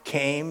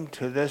came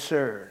to this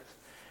earth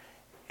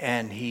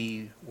and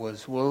he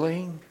was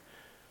willing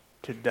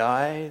to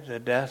die the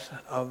death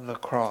of the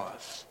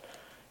cross,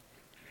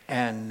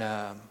 and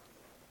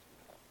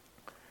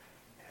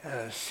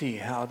see,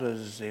 how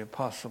does the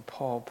Apostle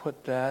Paul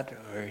put that?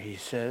 Or he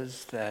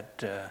says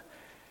that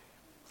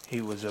he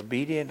was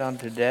obedient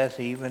unto death,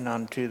 even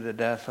unto the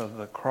death of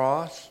the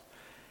cross,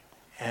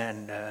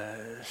 and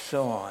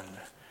so on.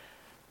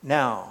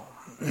 Now,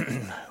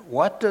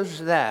 what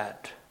does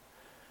that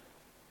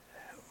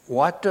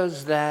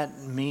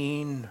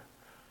mean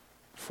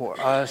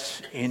for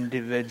us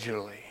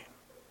individually?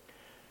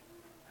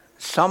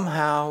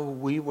 Somehow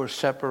we were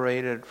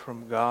separated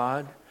from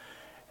God.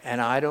 And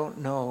I don't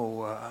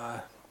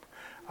know,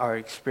 our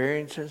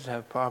experiences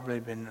have probably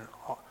been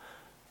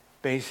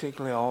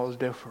basically all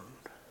different.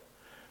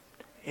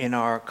 In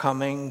our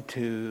coming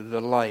to the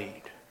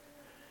light,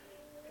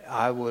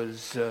 I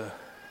was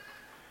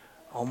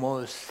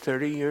almost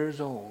 30 years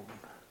old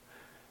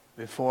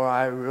before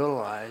I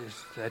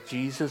realized that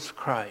Jesus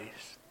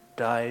Christ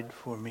died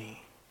for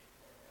me.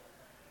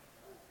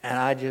 And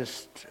I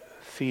just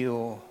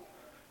feel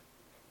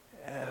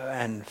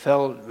and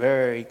felt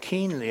very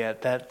keenly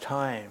at that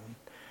time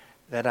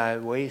that I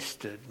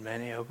wasted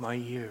many of my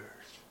years.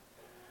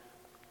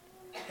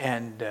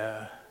 And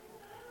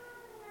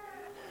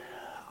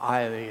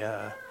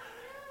I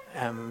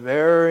am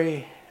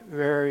very,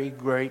 very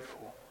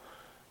grateful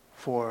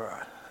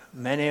for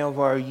many of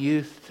our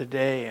youth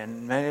today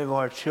and many of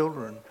our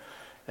children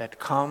that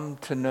come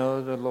to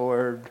know the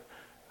Lord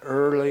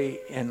early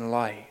in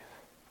life.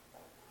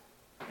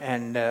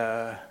 And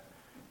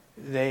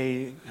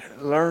they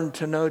learn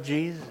to know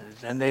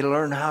Jesus, and they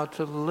learn how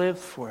to live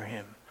for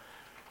Him.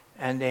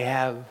 And they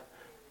have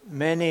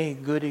many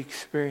good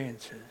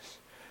experiences.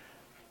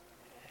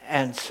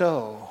 And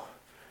so,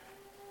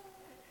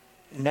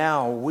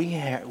 now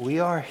we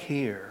are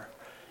here.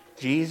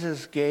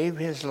 Jesus gave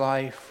His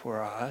life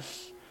for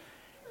us,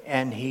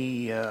 and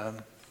He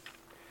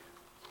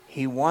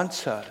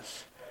wants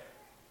us.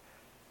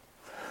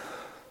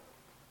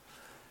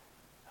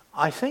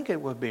 I think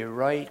it would be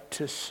right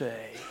to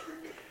say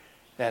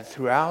that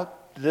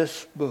throughout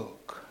this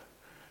book,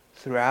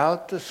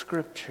 throughout the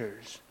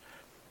Scriptures,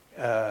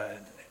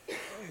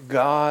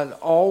 God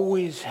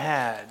always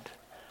had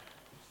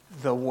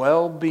the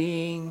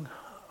well-being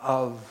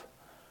of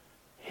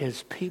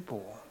His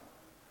people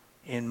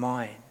in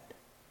mind.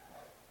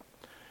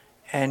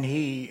 And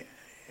He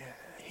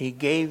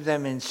gave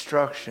them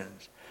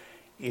instructions.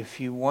 If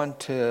you want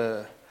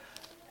to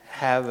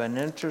have an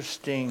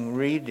interesting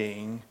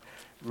reading,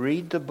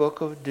 read the book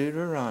of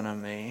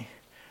Deuteronomy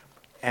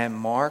and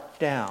mark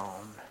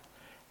down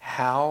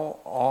how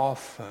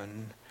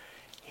often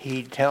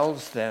He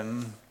tells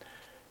them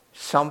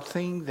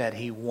something that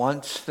He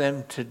wants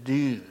them to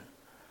do.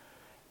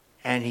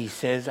 And He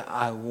says,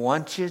 I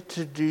want you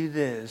to do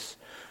this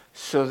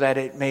so that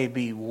it may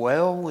be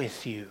well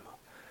with you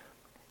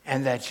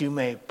and that you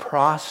may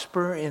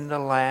prosper in the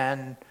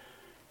land,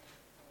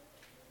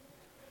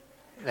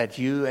 that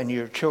you and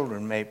your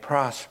children may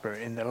prosper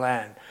in the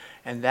land.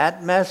 And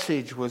that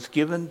message was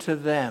given to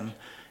them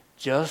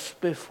just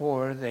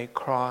before they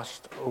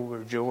crossed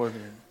over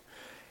Jordan.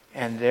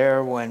 And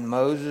there when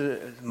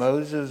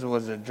Moses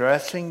was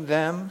addressing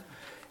them,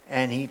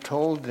 and he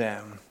told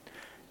them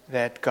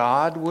that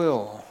God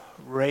will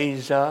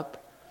raise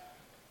up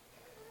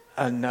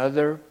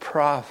another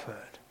prophet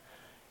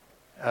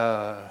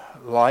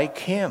like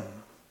him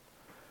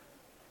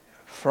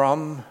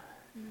from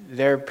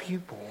their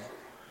people.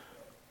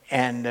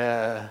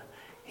 And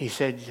he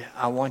said,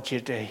 I want you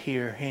to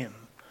hear him.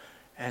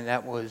 And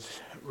that was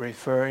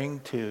referring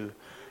to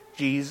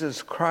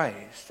Jesus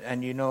Christ.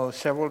 And you know,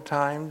 several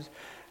times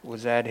it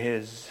was at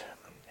his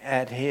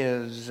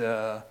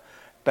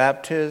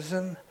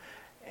baptism,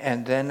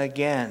 and then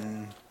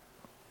again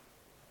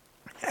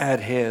at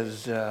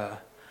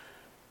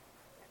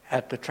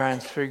the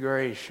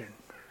Transfiguration,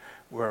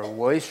 where a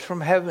voice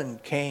from heaven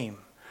came,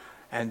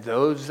 and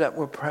those that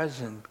were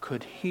present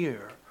could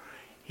hear.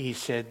 He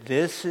said,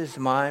 this is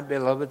my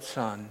beloved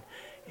Son,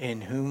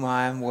 in whom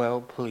I am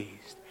well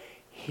pleased.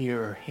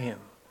 Hear him.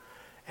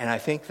 And I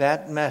think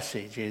that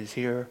message is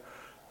here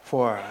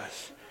for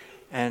us.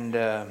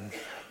 And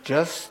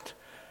just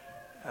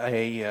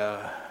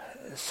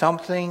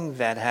something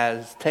that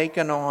has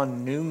taken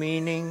on new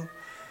meaning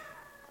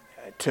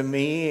to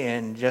me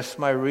in just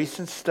my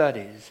recent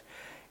studies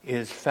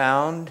is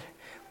found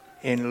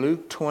in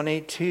Luke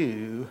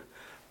 22,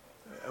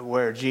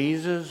 where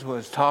Jesus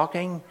was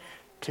talking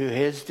to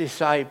his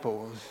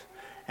disciples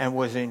and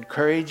was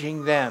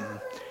encouraging them.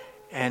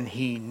 And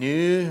he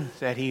knew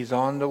that he's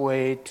on the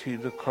way to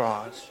the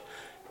cross,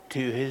 to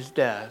his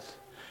death.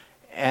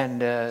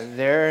 And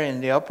there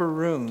in the upper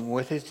room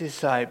with his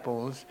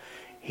disciples,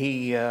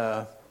 he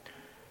had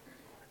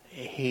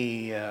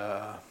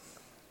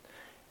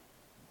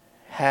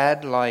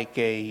like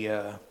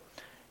a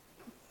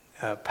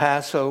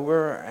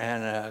Passover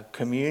and a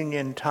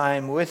communion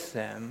time with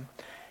them.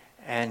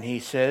 And he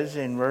says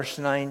in verse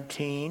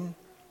 19,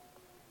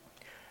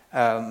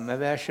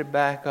 maybe I should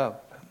back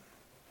up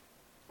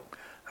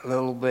a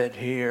little bit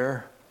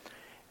here.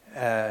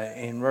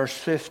 In verse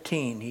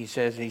 15, he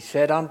says, he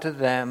said unto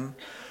them,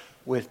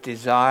 with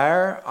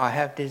desire I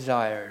have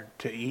desired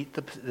to eat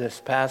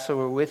this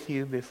Passover with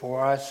you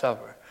before I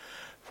suffer.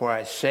 For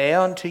I say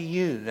unto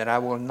you that I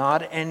will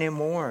not any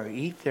more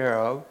eat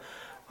thereof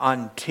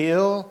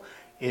until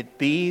it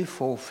be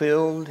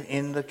fulfilled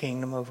in the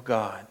kingdom of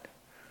God.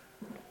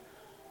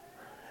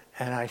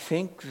 And I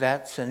think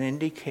that's an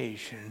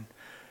indication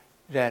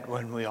that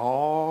when we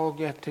all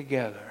get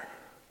together,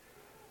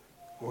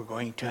 we're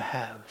going to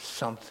have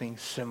something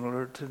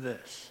similar to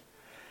this.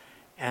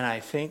 And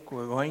I think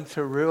we're going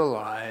to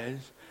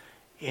realize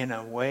in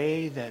a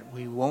way that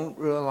we won't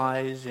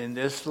realize in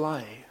this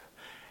life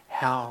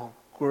how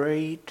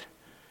great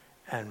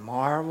and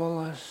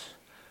marvelous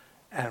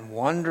and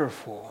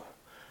wonderful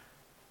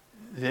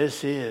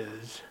this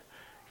is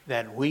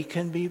that we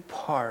can be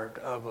part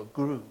of a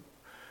group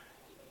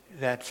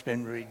that's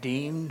been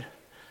redeemed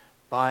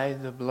by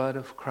the blood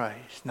of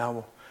Christ.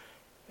 Now,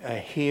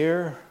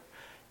 here,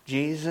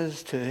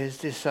 Jesus to his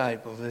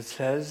disciples, it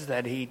says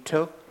that he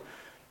took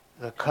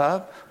the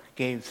cup,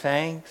 gave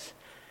thanks,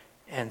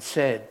 and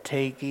said,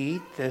 "Take,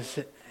 eat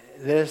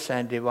this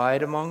and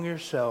divide among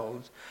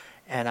yourselves.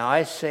 And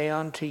I say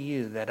unto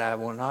you that I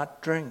will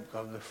not drink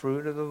of the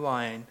fruit of the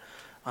vine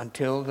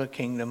until the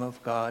kingdom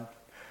of God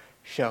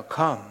shall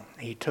come."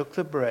 He took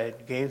the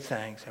bread, gave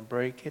thanks, and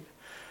brake it,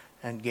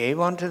 and gave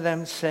unto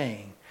them,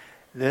 saying,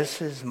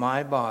 "This is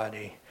my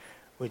body,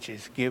 which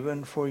is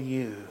given for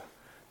you.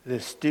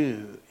 This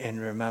do in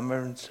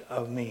remembrance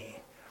of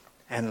me."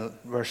 And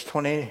verse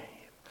 20,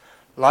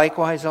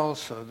 likewise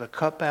also the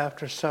cup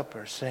after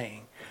supper,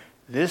 saying,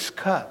 "This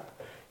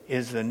cup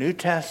is the New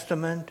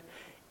Testament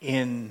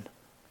in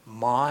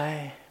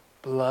my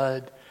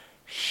blood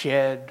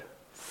shed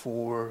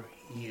for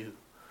you."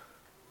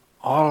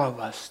 All of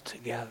us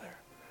together.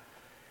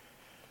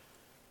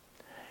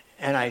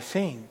 And I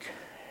think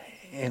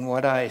in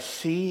what I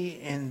see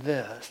in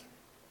this,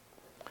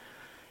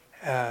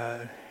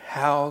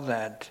 how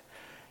that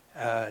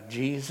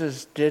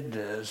Jesus did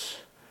this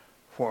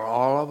for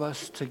all of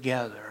us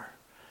together.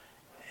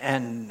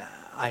 And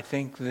I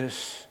think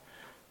this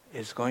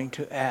is going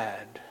to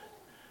add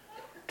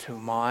to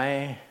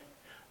my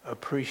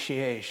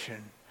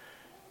appreciation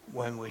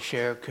when we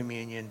share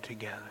communion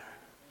together.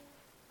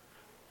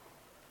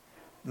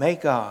 May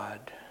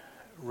God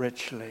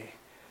richly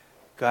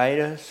guide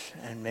us,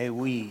 and may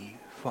we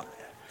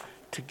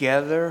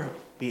together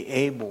be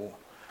able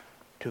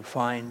to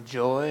find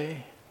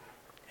joy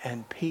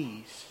and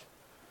peace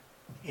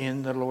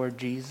in the Lord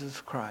Jesus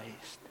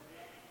Christ.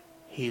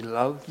 He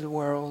loved the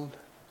world.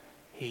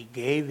 He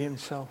gave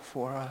himself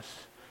for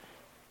us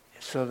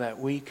so that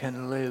we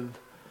can live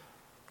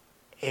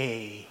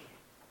a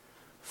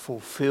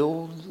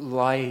fulfilled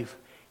life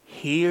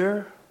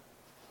here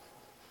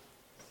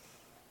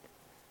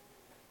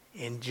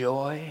in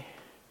joy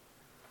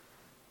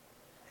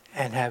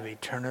and have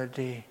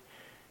eternity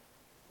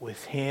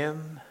with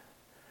him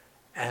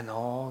and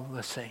all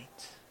the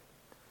saints.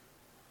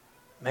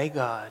 May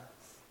God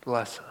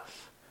bless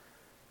us.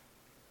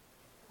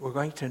 We're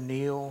going to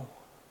kneel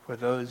for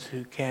those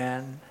who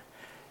can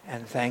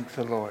and thank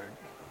the Lord.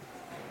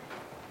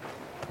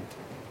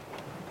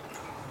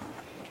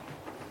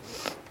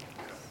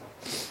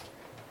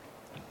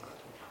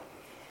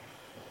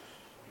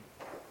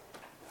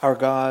 Our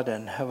God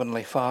and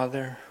Heavenly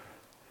Father,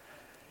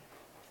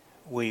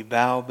 we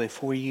bow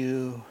before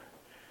you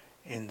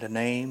in the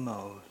name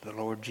of the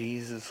Lord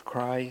Jesus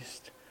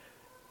Christ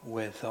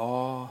with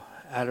awe,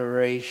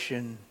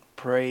 adoration,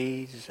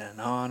 praise, and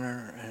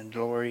honor and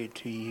glory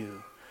to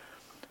you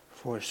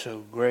for so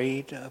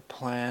great a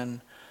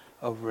plan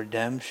of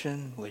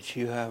redemption which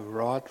you have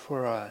wrought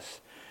for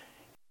us,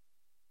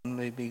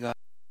 only begotten.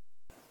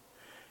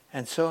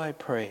 And so I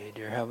pray,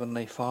 dear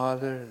Heavenly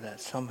Father, that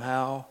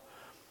somehow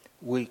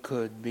we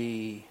could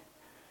be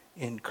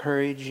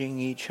encouraging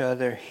each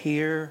other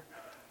here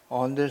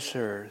on this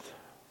earth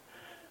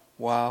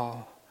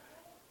while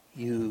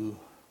you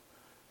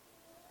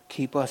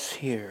keep us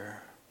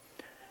here,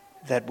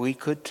 that we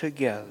could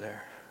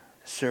together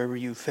serve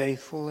you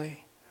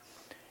faithfully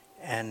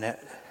and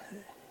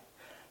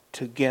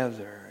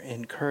together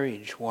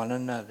encourage one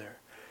another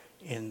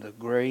in the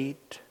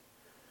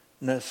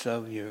greatness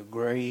of your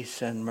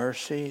grace and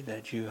mercy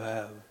that you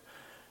have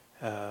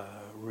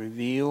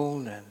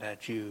revealed and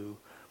that you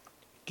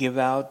give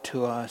out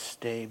to us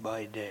day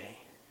by day.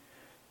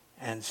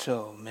 And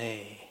so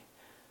may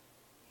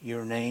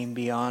your name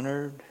be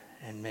honored,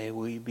 and may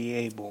we be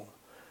able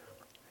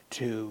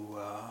to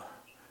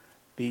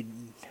be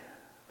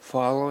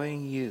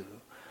following you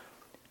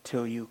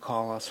till you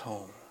call us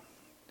home.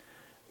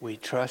 We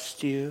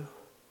trust you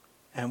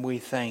and we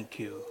thank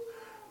you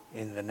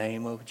in the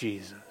name of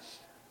Jesus.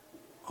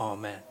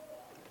 Amen.